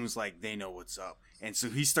assumes like they know what's up, and so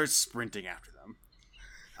he starts sprinting after them.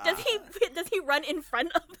 Does he run in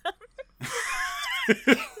front of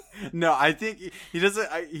them? No, I think he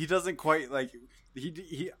doesn't. He doesn't quite like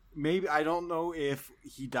he maybe, I don't know if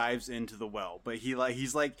he dives into the well, but he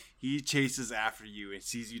chases after you and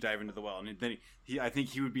sees you dive into the well, and then I think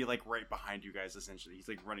he would be like right behind you guys. Essentially, he's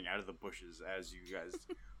like running out of the bushes as you guys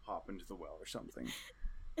hop into the well or something.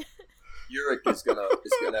 Yurik is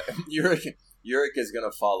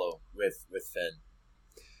gonna follow with Finn.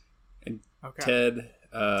 And Okay.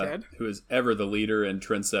 Ted, who is ever the leader and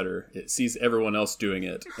trendsetter, it sees everyone else doing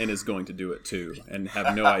it and is going to do it too, and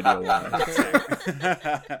have no idea why.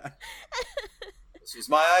 This was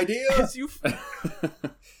my idea.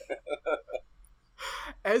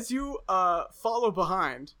 As you follow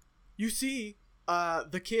behind, you see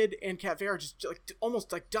the kid and Cat Vera just like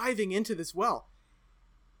almost like diving into this well.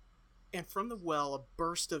 And from the well, a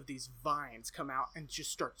burst of these vines come out and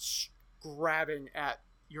just start grabbing at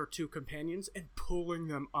your two companions and pulling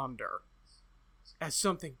them under as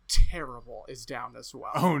something terrible is down this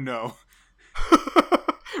well. Oh no.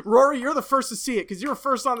 Rory, you're the first to see it because you were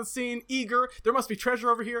first on the scene, eager. There must be treasure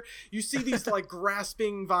over here. You see these like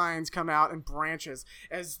grasping vines come out and branches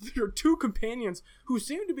as your two companions, who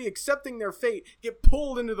seem to be accepting their fate, get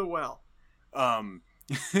pulled into the well.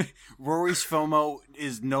 Rory's FOMO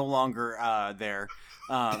is no longer there.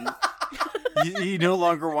 He no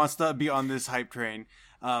longer wants to be on this hype train.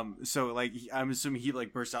 So like I'm assuming he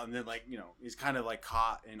like bursts out and then like, you know, is kind of like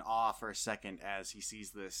caught in awe for a second as he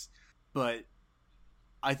sees this. But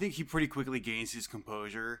I think he pretty quickly gains his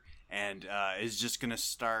composure and is just gonna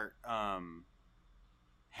start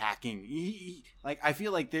hacking. He like I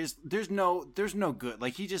feel like there's no good.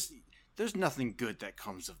 Like there's nothing good that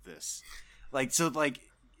comes of this. Like so like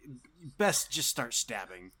best just start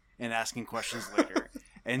stabbing and asking questions later.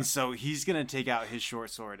 And so he's gonna take out his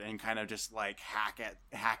short sword and kind of just like hack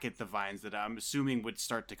at the vines that I'm assuming would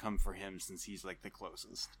start to come for him since he's like the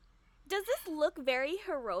closest. Does this look very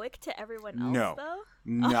heroic to everyone else, No. though?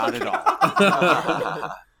 Not at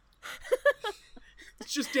all.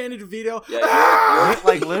 It's just Danny DeVito. Yeah,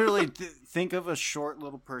 Like literally think of a short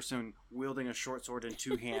little person wielding a short sword in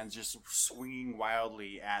two hands, just swinging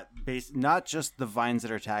wildly at not just the vines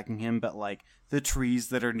that are attacking him, but like the trees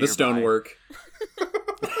that are nearby. The stonework.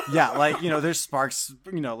 Yeah, like, you know, there's sparks,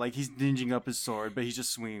 you know, like he's dinging up his sword, but he's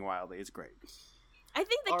just swinging wildly. It's great. I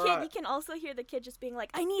think the All kid, right. you can also hear the kid just being like,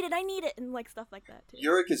 I need it, and like stuff like that, too.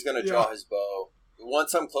 Yurik is gonna draw his bow.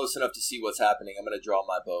 Once I'm close enough to see what's happening, I'm gonna draw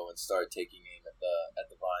my bow and start taking aim at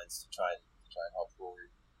the vines to try and help Rory.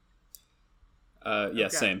 Yeah,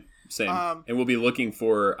 Okay. same. And we'll be looking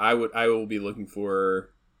for. I will be looking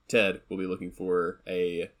for. Ted will be looking for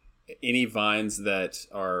any vines that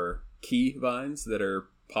are key vines that are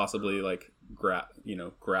possibly like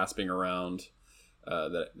grasping around.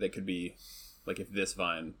 That could be like if this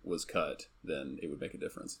vine was cut, then it would make a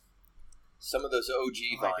difference. Some of those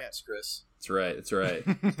OG like vines, Chris. That's right.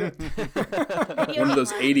 One of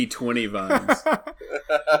those 80-20 vines.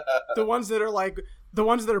 The ones that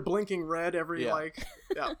are blinking red every Yeah. like.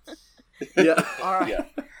 Yeah. Yeah. All right.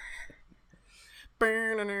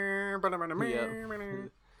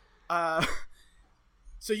 Yeah.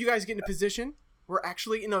 So you guys get into position. We're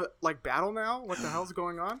actually in a like battle now. What the hell's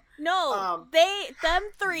going on? No, them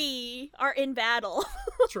three are in battle.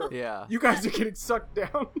 True. Yeah. You guys are getting sucked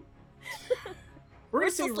down. We're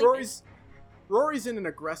gonna say still sleeping. Rory's in an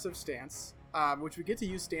aggressive stance, which we get to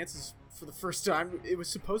use stances for the first time. It was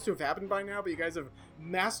supposed to have happened by now, but you guys have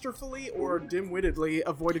masterfully or dim-wittedly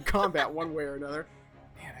avoided combat one way or another.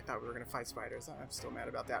 Man, I thought we were gonna fight spiders. I'm still mad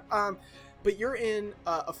about that. But you're in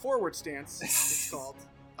a forward stance. It's called.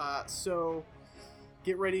 So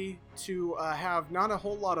get ready to have not a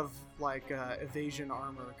whole lot of like evasion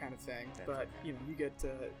armor kind of thing, but you know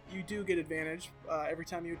you do get advantage every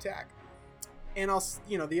time you attack. And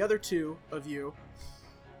the other two of you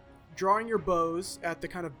drawing your bows at the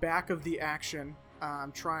kind of back of the action,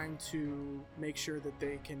 trying to make sure that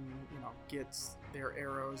they can get their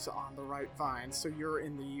arrows on the right vine. So you're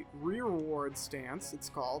in the rearward stance, it's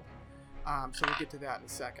called. So we'll get to that in a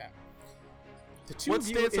second. The two What of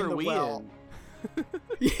you stance in are the we well, in?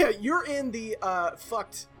 Yeah, you're in the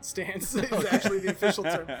fucked stance is actually the official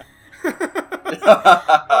term.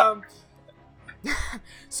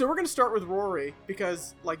 So we're gonna start with Rory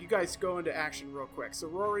because like you guys go into action real quick. So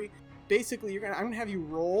Rory, basically I'm gonna have you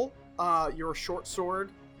roll your short sword,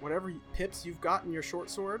 whatever pips you've got in your short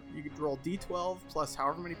sword. You could roll d12 plus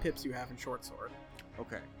however many pips you have in short sword.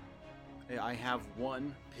 Okay. I have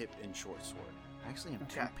 1 pip in short sword. I actually have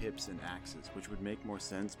 2 Okay. pips in axes, which would make more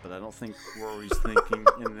sense, but I don't think Rory's thinking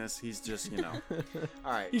in this. He's just, All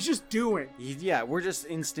right. He's just doing. Yeah, we're just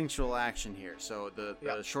instinctual action here. So the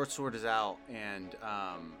Yep. short sword is out, and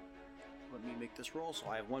let me make this roll. So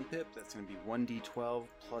I have 1 pip. That's going to be 1d12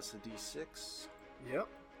 plus a d6. Yep.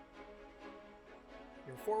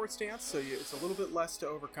 Your forward stance, so it's a little bit less to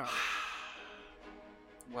overcome.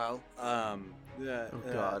 Well,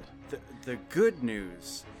 God. The good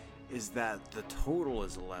news is that the total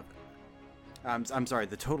is 11. I'm sorry,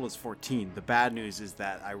 the total is 14. The bad news is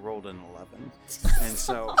that I rolled an 11, and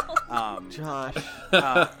so Josh.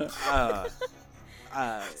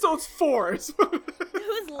 So it's 4.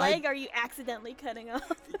 Whose leg are you accidentally cutting off?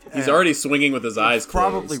 He's already swinging with his eyes closed.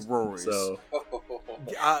 probably Rory's. So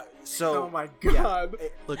So Oh my god.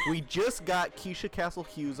 Look, we just got Keisha Castle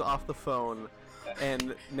Hughes off the phone,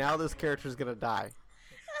 and now this character's gonna die.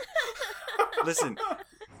 listen,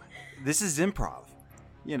 this is improv.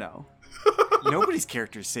 Nobody's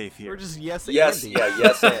character's safe here. We're just yes, Yes, Andy. yeah,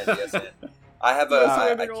 yes, and. I have Yes, I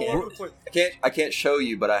landing all over the place. can't show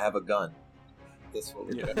you, but I have a gun. That's what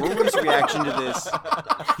we're Yeah. doing. Rory's reaction to this,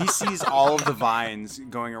 he sees all of the vines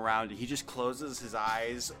going around. He just closes his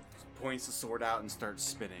eyes, points the sword out, and starts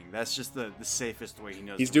spinning. That's just the safest way he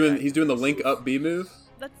knows. he's to doing react. he's doing the link up B move.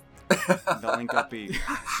 That's the link up B.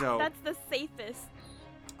 So that's the safest.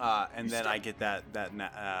 and then I get that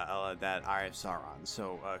Eye of Sauron.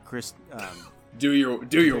 So Chris, Do your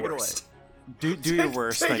Take it worst. do your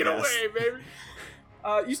worst. Take I it guess. away,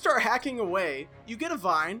 baby. You start hacking away. You get a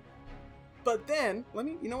vine, but then let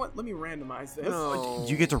me randomize this. No.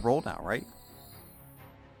 You get to roll now, right?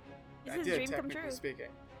 This I is did, dream come technically true. speaking.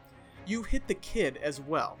 You hit the kid as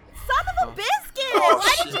well. Son of a biscuit! Oh,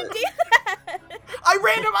 Why did you shit. do that? I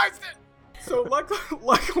randomized it. So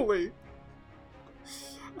luckily,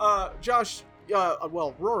 Josh,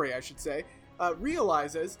 Rory, I should say,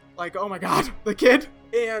 realizes like, oh my god, the kid,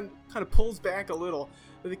 and kind of pulls back a little.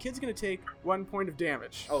 But the kid's gonna take 1 point of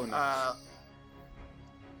damage. Oh, no.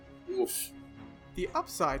 Oof. The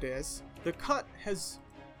upside is the cut has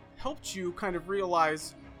helped you kind of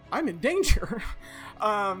realize I'm in danger.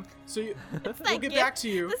 So we'll that get gift, back to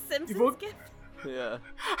you. The Simpsons will- gift. Yeah.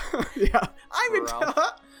 Yeah, I'm in.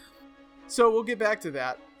 Ralph. So we'll get back to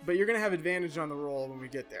that, but you're gonna have advantage on the roll when we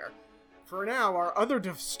get there. For now, our other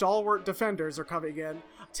stalwart defenders are coming in.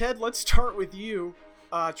 Ted, let's start with you,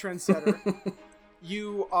 Trendsetter.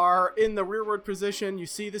 You are in the rearward position. You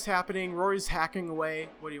see this happening. Rory's hacking away.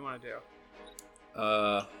 What do you want to do?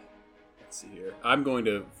 Let's see here. I'm going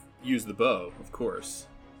to use the bow, of course,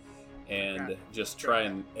 and Okay. just try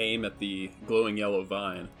and aim at the glowing yellow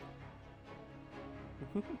vine.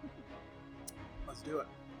 Let's do it.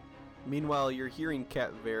 Meanwhile, you're hearing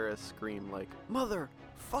Cat Vera scream like, "Mother,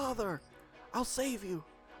 Father, I'll save you.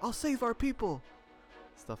 I'll save our people."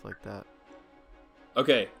 Stuff like that.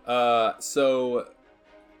 Okay, so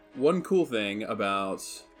one cool thing about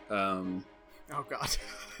Oh god.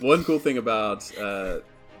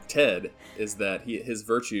 Ted is that his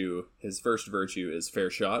first virtue is fair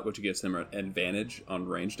shot, which gives him an advantage on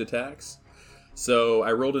ranged attacks. So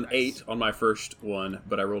I rolled an 8 on my first one,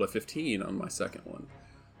 but I rolled a 15 on my second one.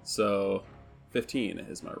 So 15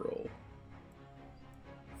 is my roll.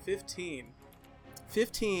 15.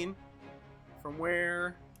 15 from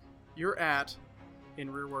where you're at in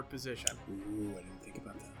rearward position. Ooh, I didn't think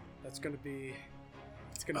about that. That's gonna be.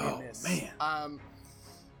 It's gonna Oh, be a miss. man.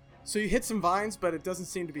 So you hit some vines, but it doesn't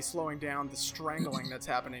seem to be slowing down the strangling that's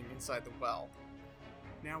happening inside the well.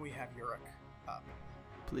 Now we have Yurik up.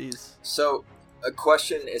 Please. So, a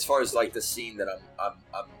question as far as like the scene that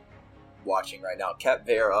I'm watching right now. Cat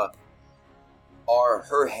Vera, are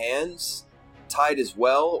her hands tied as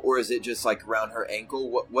well, or is it just like around her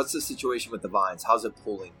ankle? What's the situation with the vines? How's it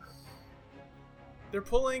pulling her? They're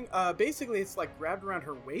pulling. Basically, it's like grabbed around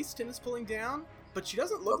her waist and is pulling down, but she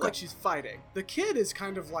doesn't look Okay. like she's fighting. The kid is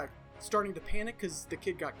kind of like starting to panic because the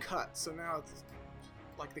kid got cut. So now it's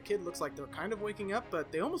like the kid looks like they're kind of waking up,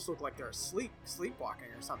 but they almost look like they're asleep, sleepwalking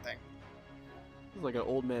or something. It's like an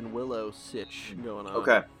old man Willow sitch going on.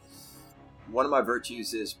 Okay. one of my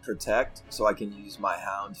virtues is protect, so I can use my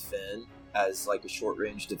Hound Finn as like a short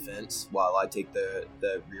range defense while I take the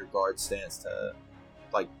rear guard stance to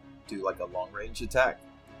like do like a long range attack.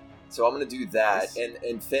 So I'm gonna do that, Nice.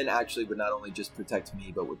 and Finn actually would not only just protect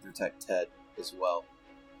me, but would protect Ted as well.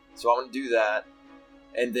 So I'm gonna do that,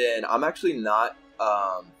 and then I'm actually not.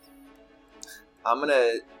 I'm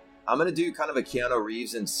gonna do kind of a Keanu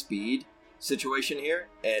Reeves and Speed situation here,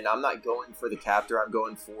 and I'm not going for the captor. I'm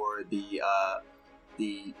going for the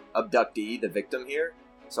abductee, the victim here.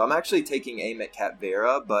 So I'm actually taking aim at Cat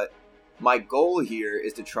Vera, but my goal here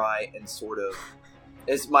is to try and sort of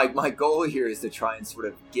my goal here is to try and sort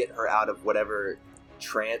of get her out of whatever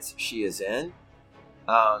trance she is in.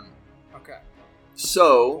 Okay.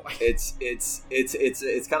 So it's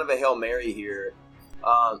kind of a Hail Mary here,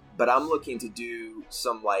 but I'm looking to do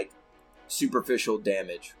some like superficial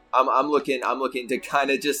damage. I'm looking to kind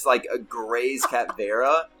of just like graze Cat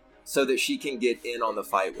Vera so that she can get in on the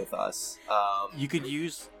fight with us. You could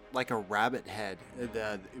use like a rabbit head.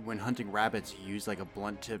 When hunting rabbits, you use like a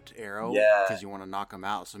blunt-tipped arrow Yeah. because you want to knock them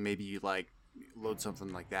out. So maybe you like load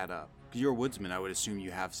something like that up. Because you're a woodsman, I would assume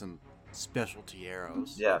you have some specialty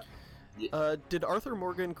arrows. Yeah. Did Arthur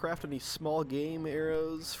Morgan craft any small game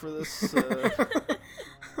arrows for this?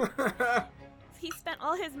 He spent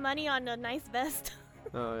all his money on a nice vest.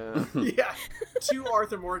 Oh Yeah. 2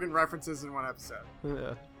 Arthur Morgan references in one episode.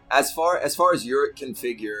 yeah. As far as Uric can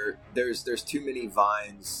figure, there's too many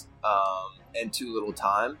vines and too little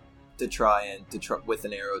time to try with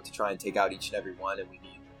an arrow to try and take out each and every one, and we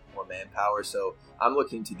need more manpower. So I'm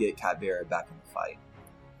looking to get Cat Vera back in the fight.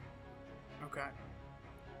 Okay.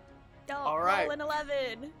 Don't All right. roll an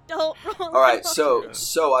 11. Don't roll. All right, an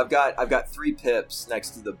so I've got 3 pips next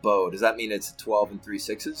to the bow. Does that mean it's a 12 and 3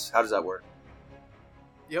 6s? How does that work?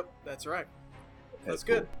 Yep, that's right. Okay, That's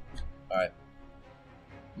cool. good. All right,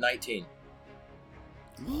 19.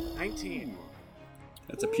 19.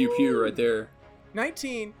 That's a pew pew right there.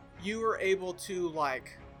 19, you were able to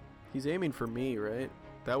like, He's aiming for me, right?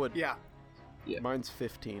 That would. yeah. Yeah. Mine's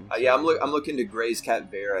 15. Yeah, I'm looking to graze Cat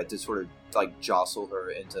Vera to sort of like jostle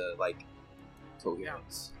her into like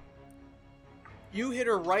coherence. You hit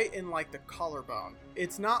her right in like the collarbone.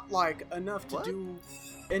 It's not like enough to What? do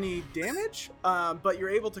any damage, but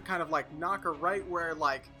you're able to kind of like knock her right where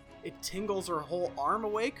like it tingles her whole arm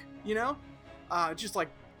awake, you know? Just like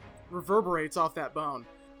reverberates off that bone.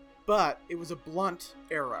 But it was a blunt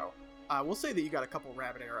arrow. We'll say that you got a couple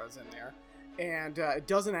rabbit arrows in there. And it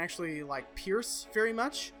doesn't actually like pierce very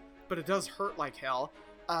much, but it does hurt like hell.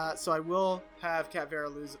 So I will have Cat Vera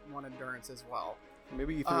lose 1 endurance as well.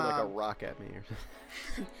 Maybe you threw like a rock at me or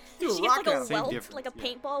something. Do She gets like a Same welt, difference, like a yeah.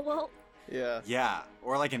 paintball welt. Yeah. Yeah,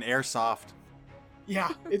 or like an airsoft. Yeah,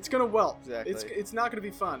 it's gonna welt. Exactly. It's not gonna be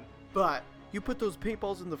fun, but You put those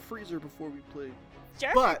paintballs in the freezer before we played.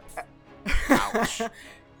 Sure. but Ouch.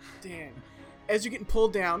 dang, as you're getting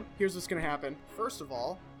pulled down, here's what's gonna happen. First of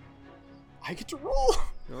all, I get to roll.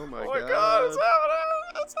 Oh my Oh god. my god, it's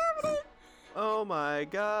happening! It's happening! Oh my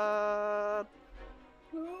god.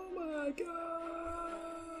 Oh my god.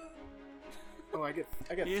 Oh, I get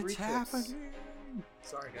It's 3 tips. happening.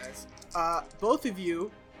 Sorry, guys. Both of you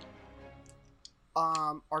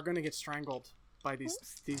are gonna get strangled by these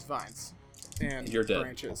vines and You're dead.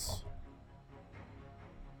 branches.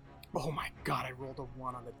 Oh my god, I rolled a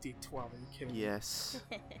 1 on the D12. Are you kidding me? Yes.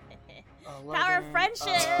 11, Power of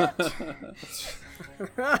friendship.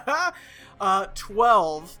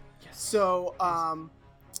 12. So,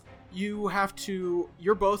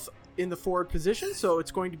 you're both in the forward position, so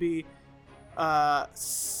it's going to be,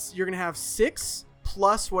 you're going to have 6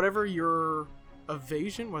 plus whatever your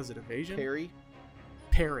evasion, was it evasion? Parry.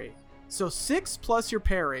 Parry. So 6 plus your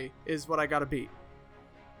parry is what I gotta beat.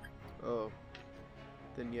 Oh.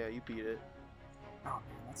 Then yeah, you beat it. Oh man,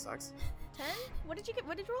 that sucks. 10? What did you get?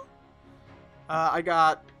 What did you roll? I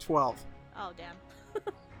got 12. Oh, damn.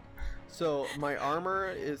 So my armor,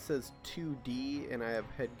 it says 2D and I have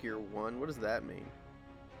headgear 1. What does that mean?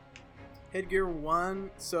 Headgear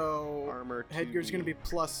 1, so Armor 2D. headgear's gonna be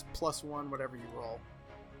plus 1 whatever you roll.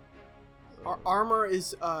 Oh. Armor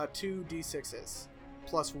is 2 d6s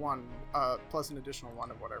plus 1, plus an additional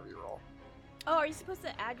 1 of whatever you roll. Oh, are you supposed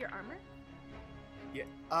to add your armor? Yeah.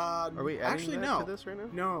 Are we adding actually that no. to this right now?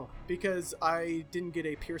 No, because I didn't get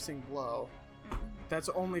a piercing blow. That's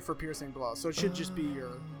only for piercing blow, so it should just be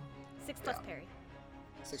your 6 plus Yeah. parry.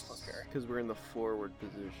 6 plus parry. Because we're in the forward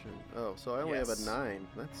position. Oh, so I only have Yes. a 9.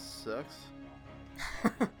 That sucks.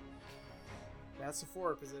 That's the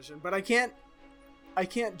forward position, but I can't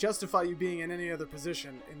justify you being in any other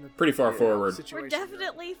position in the Pretty far forward. situation. We're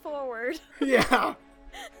definitely forward. Yeah.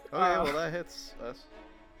 Okay, well that hits us.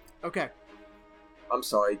 Okay. I'm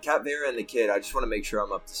sorry, Cat Vera and the kid. I just want to make sure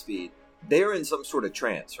I'm up to speed. They're in some sort of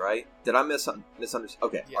trance, right? Did I misunderstand?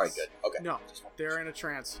 Okay, Yes. all right, good. Okay. No, they're in a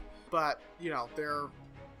trance, but they're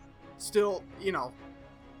still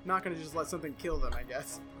not going to just let something kill them, I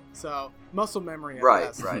guess. So muscle memory, I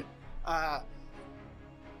guess. Right.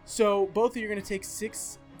 So both of you are going to take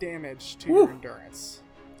 6 damage to your endurance.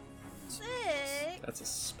 6. That's a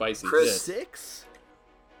spicy Chris. hit. 6?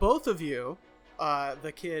 Both of you,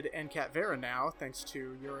 the kid and Cat Vera now, thanks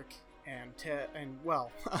to Yurik and Ted, and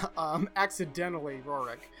accidentally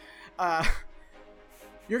Rorik,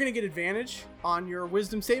 you're going to get advantage on your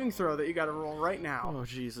wisdom saving throw that you got to roll right now. Oh,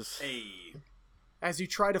 Jesus. Hey. As you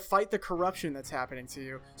try to fight the corruption that's happening to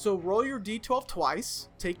you. So roll your d12 twice,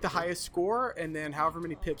 take the highest score, and then however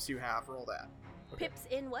many pips you have, roll that. Pips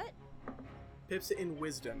in what? Pips in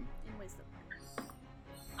wisdom. In wisdom.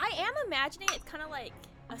 I am imagining it's kind of like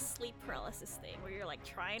a sleep paralysis thing where you're like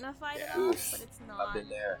trying to fight it Yeah. off, Oof. but it's I've not been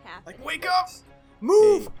there. happening. Like, wake up!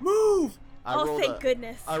 Move! Hey. Move! Oh, thank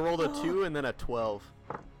goodness. I rolled a 2 and then a 12.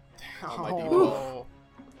 Oh, my d12.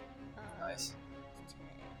 Nice.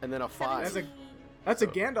 And then a 5. That's That's a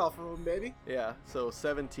Gandalf room, baby. Yeah, so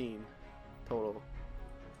 17 total.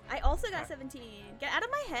 I also got 17. Get out of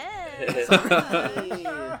my head.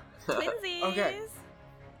 Twinsies. Okay.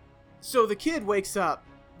 So the kid wakes up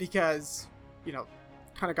because,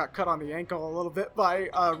 kind of got cut on the ankle a little bit by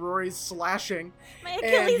Rory's slashing. My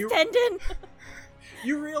Achilles tendon.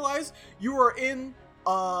 You realize you are in,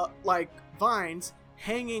 vines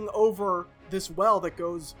hanging over this well that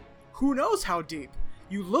goes who knows how deep.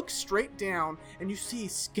 You look straight down and you see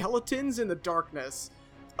skeletons in the darkness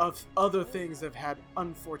of other things that have had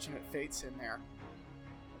unfortunate fates in there.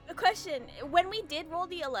 A question. When we did roll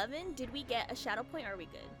the 11, did we get a shadow point or are we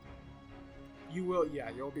good? You will,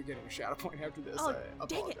 you'll be getting a shadow point after this. Oh, I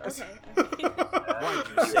dang it. apologize. Okay. Why'd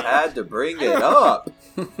you You say had to bring it up.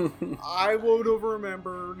 I would have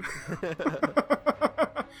remembered.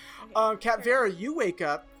 Cat Vera, you wake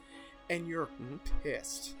up and you're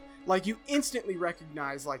pissed. Like, you instantly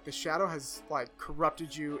recognize, the shadow has,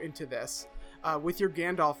 corrupted you into this. With your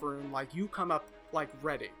Gandalf rune, you come up,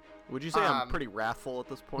 ready. Would you say I'm pretty wrathful at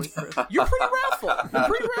this point, Chris? You're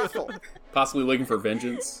pretty wrathful. Possibly looking for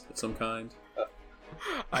vengeance of some kind.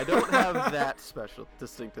 I don't have that special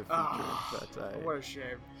distinctive feature, Ah, but what a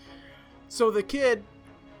shame. So the kid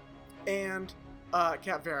and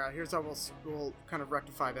Cat Vera, here's how we'll kind of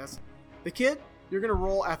rectify this. The kid, you're going to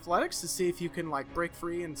roll athletics to see if you can, break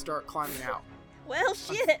free and start climbing out. Well,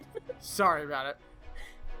 shit. Sorry about it.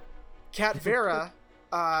 Cat Vera,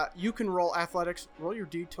 you can roll athletics. Roll your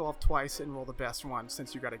d12 twice and roll the best one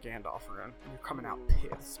since you got a Gandalf rune. You're coming out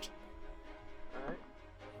pissed. Alright.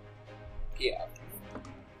 Yeah.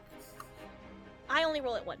 I only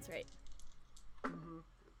roll it once, right?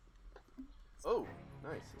 Oh,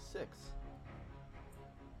 nice. A 6.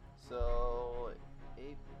 So,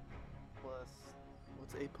 8 plus...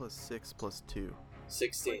 What's 8 plus 6 plus 2?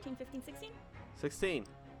 16. 14, 15, 16? 16.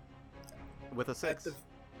 With a 6.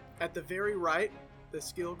 At the very right, the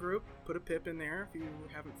skill group, put a pip in there if you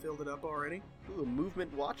haven't filled it up already. Ooh,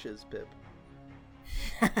 movement watches, Pip.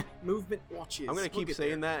 Movement watches. I'm gonna We'll keep get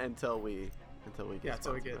saying there. that until we get Until we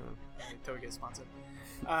sponsored, get man. until we get sponsored.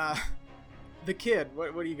 The kid,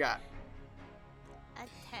 what do you got? A 10.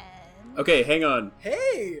 Okay, hang on.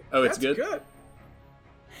 Hey, Oh, it's that's good?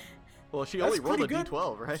 Well, she That's only rolled a pretty good.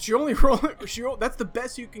 d12, right? She only rolled. That's the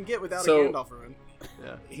best you can get without So- a Gandalf rune.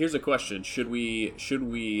 Yeah. Here's a question: Should we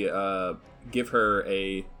give her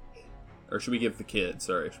a, or should we give the kid?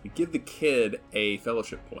 Sorry, should we give the kid a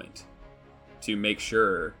fellowship point to make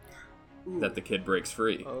sure Ooh, that the kid breaks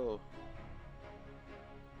free? Oh,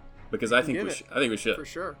 Because I think give we it. should. I think we should. for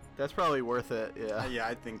sure. that's probably worth it. Yeah. Yeah,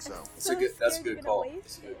 I think so. That's a good call.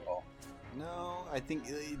 That's a good call. No, I think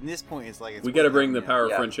in this point it's like it's We got to worth bring the it, power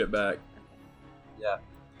Yeah. of friendship back. Yeah.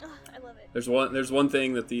 Oh, I love it. There's one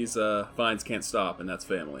thing that these vines can't stop, and that's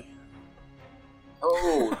family.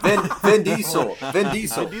 Oh, Vin Diesel. Vin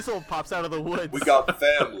Diesel. Vin Diesel pops out of the woods. We got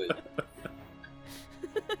family.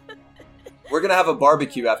 We're gonna have a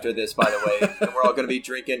barbecue after this, by the way, and we're all gonna be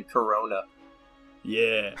drinking Corona.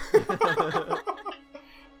 Yeah.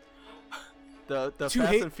 The Two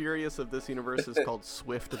Fast hate- and Furious of this universe is called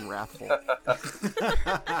Swift and Wrathful. Yes.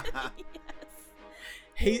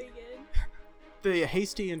 Hey, Very good. the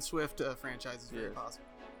Hasty and Swift franchise is very Yes. possible.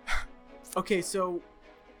 Okay, so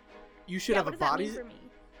you should Yeah, have what a does that body. mean for me?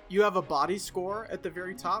 You have a body score at the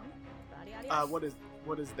very top. Body audience?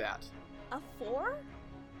 What is that? A 4?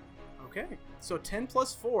 Okay, so 10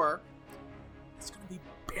 plus 4. It's gonna be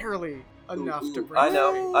barely enough to Ooh, bring. I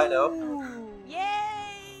know.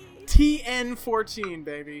 Yay! TN14,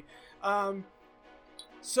 baby.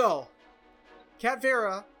 So, Cat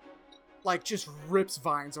Vera, like, just rips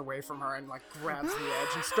vines away from her and, like, grabs the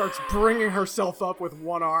edge and starts bringing herself up with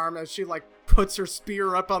one arm as she, like, puts her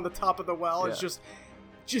spear up on the top of the well. Yeah. It's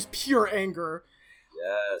just pure anger.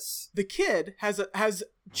 Yes. The kid has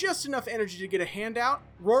just enough energy to get a hand out.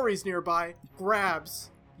 Rory's nearby,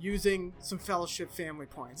 grabs, using some fellowship family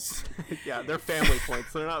points. Yeah, they're family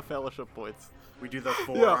points. They're not fellowship points. We do the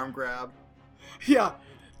forearm grab. Yeah.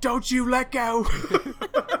 Don't you let go.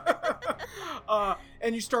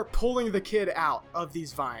 And you start pulling the kid out of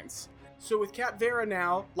these vines. So with Cat Vera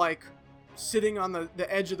now, like, sitting on the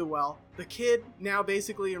edge of the well, the kid now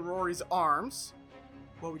basically in Rory's arms.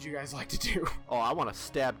 What would you guys like to do? Oh, I want to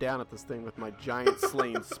stab down at this thing with my giant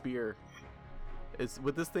slaying spear.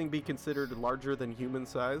 Would this thing be considered larger than human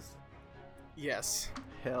size? Yes.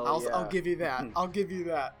 Hell yeah. I'll give you that. I'll give you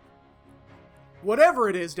that. Whatever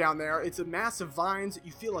it is down there, it's a mass of vines.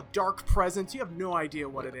 You feel a dark presence. You have no idea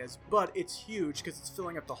what it is, but it's huge because it's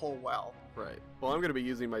filling up the whole well. Right. Well, I'm going to be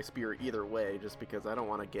using my spear either way just because I don't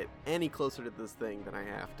want to get any closer to this thing than I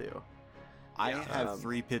have to. I have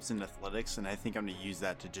 3 pips in athletics, and I think I'm going to use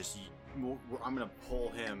that to just... I'm going to pull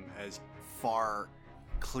him as far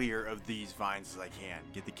clear of these vines as I can.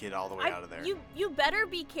 Get the kid all the way out of there. You better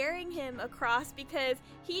be carrying him across because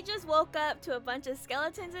he just woke up to a bunch of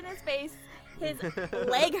skeletons in his face. His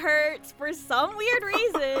leg hurts for some weird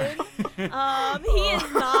reason. He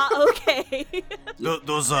is not okay.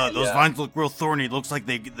 Those vines look real thorny. Looks like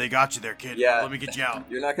they got you there, kid. Yeah. Let me get you out.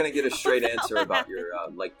 You're not going to get a straight answer about your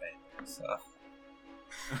leg pain. So.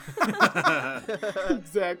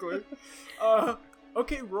 Exactly.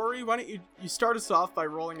 Okay, Rory, why don't you start us off by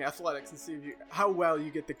rolling athletics and see how well you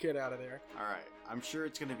get the kid out of there. All right. I'm sure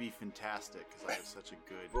it's going to be fantastic because I have such a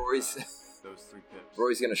good... Rory's... those 3 pips.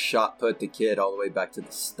 Rory's going to shot put the kid all the way back to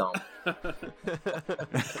the stump.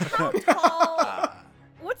 How tall?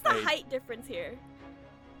 What's the height difference here?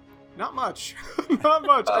 Not much. Not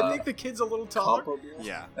much. I think the kid's a little taller. Comparable?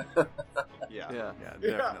 Yeah. Yeah, Yeah.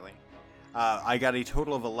 definitely. I got a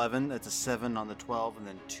total of 11. That's a 7 on the 12, and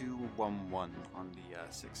then 2, 1, 1 on the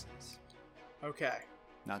 6s. Okay.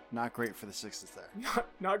 Not great for the 6s there.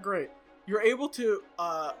 Not great. You're able to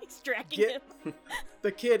Extracting get him.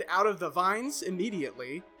 the kid out of the vines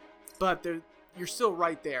immediately, but you're still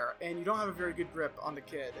right there, and you don't have a very good grip on the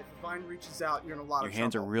kid. If the vine reaches out, you're in a lot Your of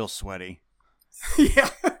hands are trouble. real sweaty. Yeah.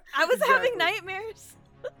 I was having Exactly. nightmares.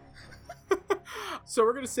 So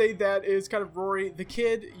we're gonna say that is kind of Rory. The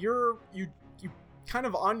kid, you kind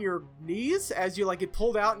of on your knees as you like get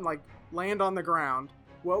pulled out and like land on the ground.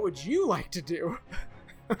 What would you like to do?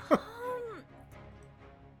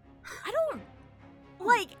 I don't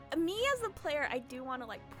like me as a player. I do want to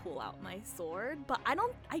like pull out my sword, but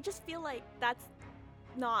I just feel like that's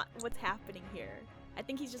not what's happening here. I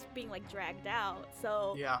think he's just being like dragged out.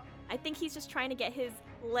 So Yeah. I think he's just trying to get his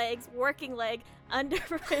working leg under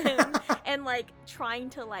him and like trying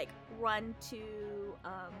to like run to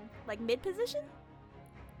like mid position.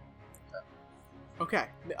 Okay.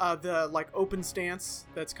 The like open stance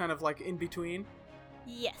that's kind of like in between.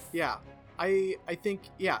 Yes. Yeah. I think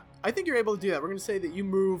you're able to do that. We're gonna say that you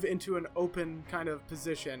move into an open kind of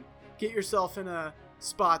position. Get yourself in a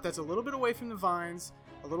spot that's a little bit away from the vines,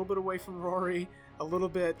 a little bit away from Rory, a little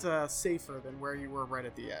bit safer than where you were right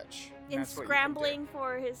at the edge. In That's what you can do. scrambling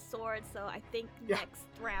for his sword, so I think Yeah. next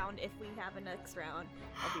round, if we have a next round,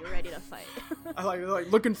 I'll be ready to fight. I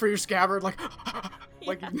like looking for your scabbard, like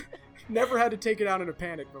Yeah. you never had to take it out in a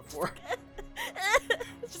panic before.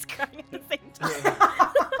 It's just crying at the same time.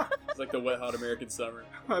 It's like the wet hot American summer.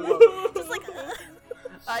 I love it. Just like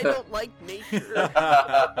I don't like nature.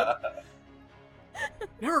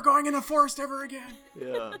 Never going in the forest ever again.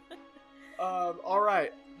 Yeah. All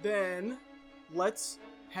right, then let's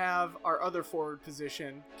have our other forward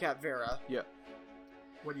position, Cat Vera. Yeah.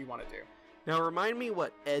 What do you want to do? Now remind me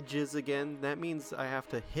what edge is again. That means I have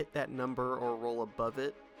to hit that number or roll above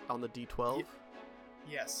it on the D12. Ye-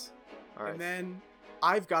 Yes. All right. And then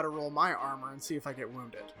I've got to roll my armor and see if I get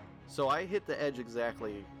wounded. So I hit the edge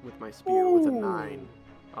exactly with my spear with a Ooh. 9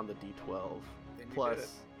 on the D12, Then you plus did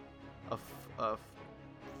it. a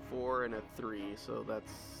 4 and a 3, so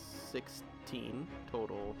that's 16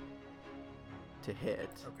 total to hit.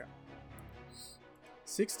 Okay.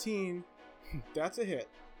 16. That's a hit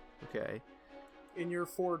Okay. in your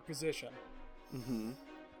forward position. Mm-hmm.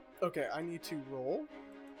 Okay, I need to roll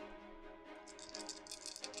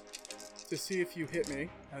to see if you hit me.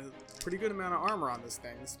 I have a pretty good amount of armor on this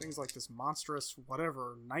thing. This thing's like this monstrous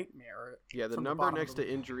whatever nightmare. Yeah, the from number bottom next of the-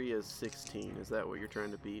 to injury is 16. Is that what you're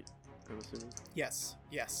trying to beat? I'm assuming. Yes.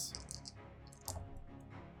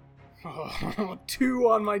 2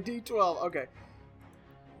 on my D12. Okay.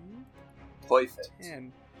 Perfect.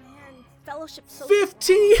 10. Man, fellowship's so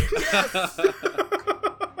 15!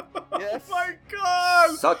 Yes. Oh my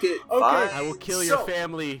god! Suck it, Okay. Vine. I will kill So- your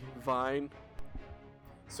family, Vine.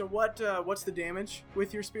 So what's the damage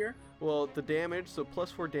with your spear? Well, the damage, so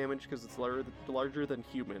 +4 damage because it's larger than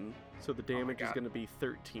human. So the damage is God. going to be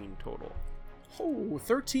 13 total. Oh,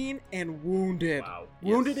 13 and wounded. Wow.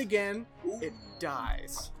 Wounded Yes. again, it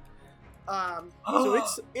dies. So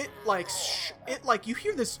it like you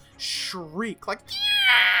hear this shriek like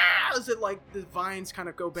 "Yeah!" as it like the vines kind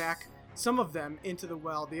of go back, some of them into the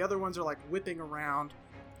well, the other ones are like whipping around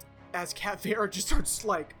as Cat Vera just starts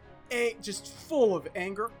like just full of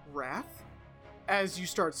anger, wrath, as you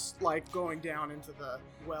start like going down into the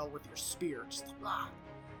well with your spear, just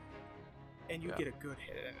and you Yeah. get a good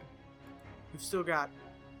hit in it. We've still got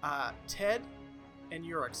Ted and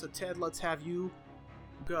Yurik. So Ted, let's have you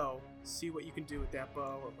go. See what you can do with that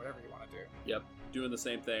bow or whatever you want to do. Yep, doing the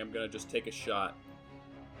same thing. I'm gonna just take a shot.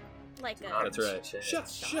 like a That's right. Shit.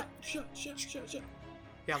 Shot.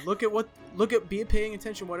 Yeah, be paying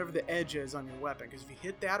attention whatever the edge is on your weapon, because if you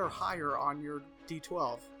hit that or higher on your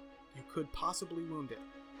D12, you could possibly wound it.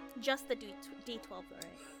 just the D12, right?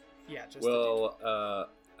 Yeah, just Well,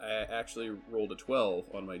 I actually rolled a 12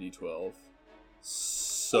 on my D12.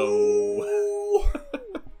 So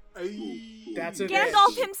that's it.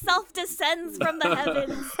 Gandalf himself descends from the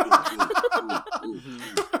heavens.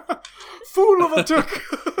 Fool of a took!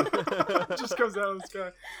 Just comes out of the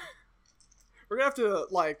sky. We're gonna have to,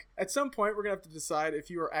 like, at some point, we're gonna have to decide if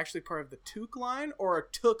you are actually part of the Took line or a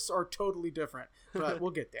Tooks are totally different. But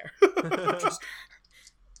we'll get there.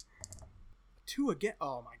 2 again.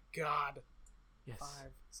 Oh my god. Yes. 5,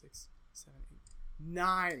 6, 7, 8,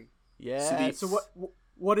 9. Yes. So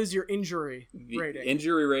what is your injury the rating?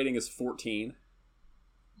 injury rating is 14,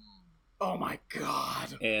 Oh my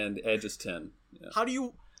god. and edge is 10. Yeah. How do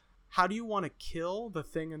you want to kill the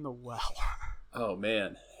thing in the well? Oh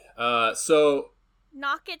man. So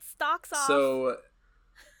Knock its stalks off. So,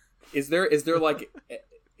 is there like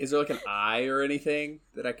an eye or anything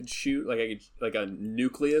that I could shoot? Like a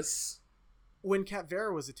nucleus? When Cat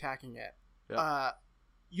Vera was attacking it, Yeah.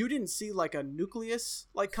 you didn't see like a nucleus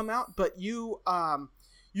like come out, but you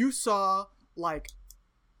saw like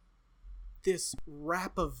this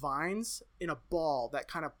wrap of vines in a ball that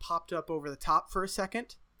kind of popped up over the top for a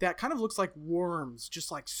second. That kind of looks like worms,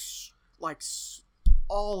 just like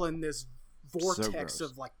all in this vortex gross.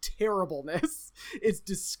 of like terribleness. It's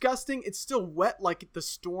disgusting. It's still wet, like the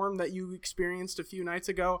storm that you experienced a few nights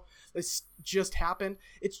ago. This just happened.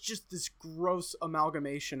 It's just this gross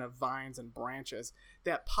amalgamation of vines and branches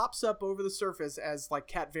that pops up over the surface as like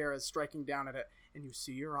Cat Vera is striking down at it, and you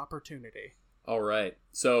see your opportunity. All right.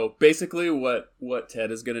 So basically, what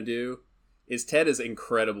Ted is gonna do is Ted is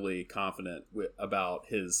incredibly confident about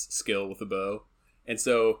his skill with the bow, and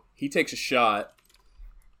so he takes a shot.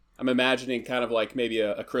 I'm imagining kind of like maybe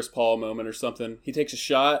a Chris Paul moment or something. He takes a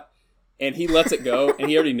shot, and he lets it go, and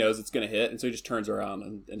he already knows it's going to hit, and so he just turns around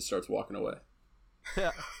and starts walking away.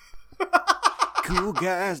 Yeah. Cool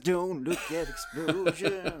guys don't look at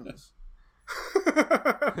explosions.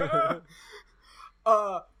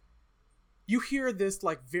 You hear this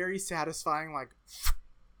like very satisfying like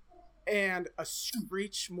and a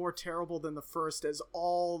screech more terrible than the first as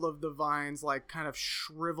all of the vines like kind of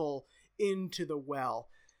shrivel into the well.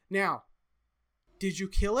 Now, did you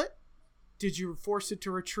kill it? Did you force it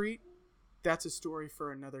to retreat? That's a story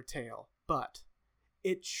for another tale. But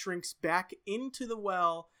it shrinks back into the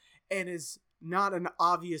well and is not an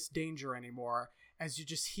obvious danger anymore as you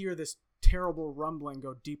just hear this terrible rumbling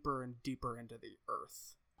go deeper and deeper into the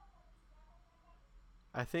earth.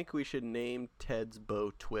 I think we should name Ted's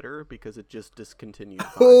bow Twitter because it just discontinued.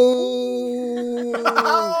 Vine.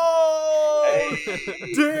 Oh!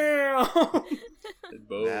 Damn!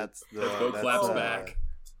 Bo That's claps back.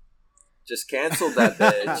 Just canceled that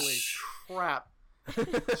Holy bitch. crap. That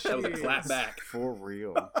was a Jeez. clap back. for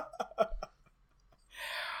real.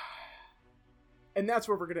 And that's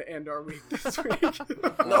where we're going to end our week this week.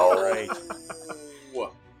 No. Right.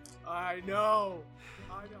 I know.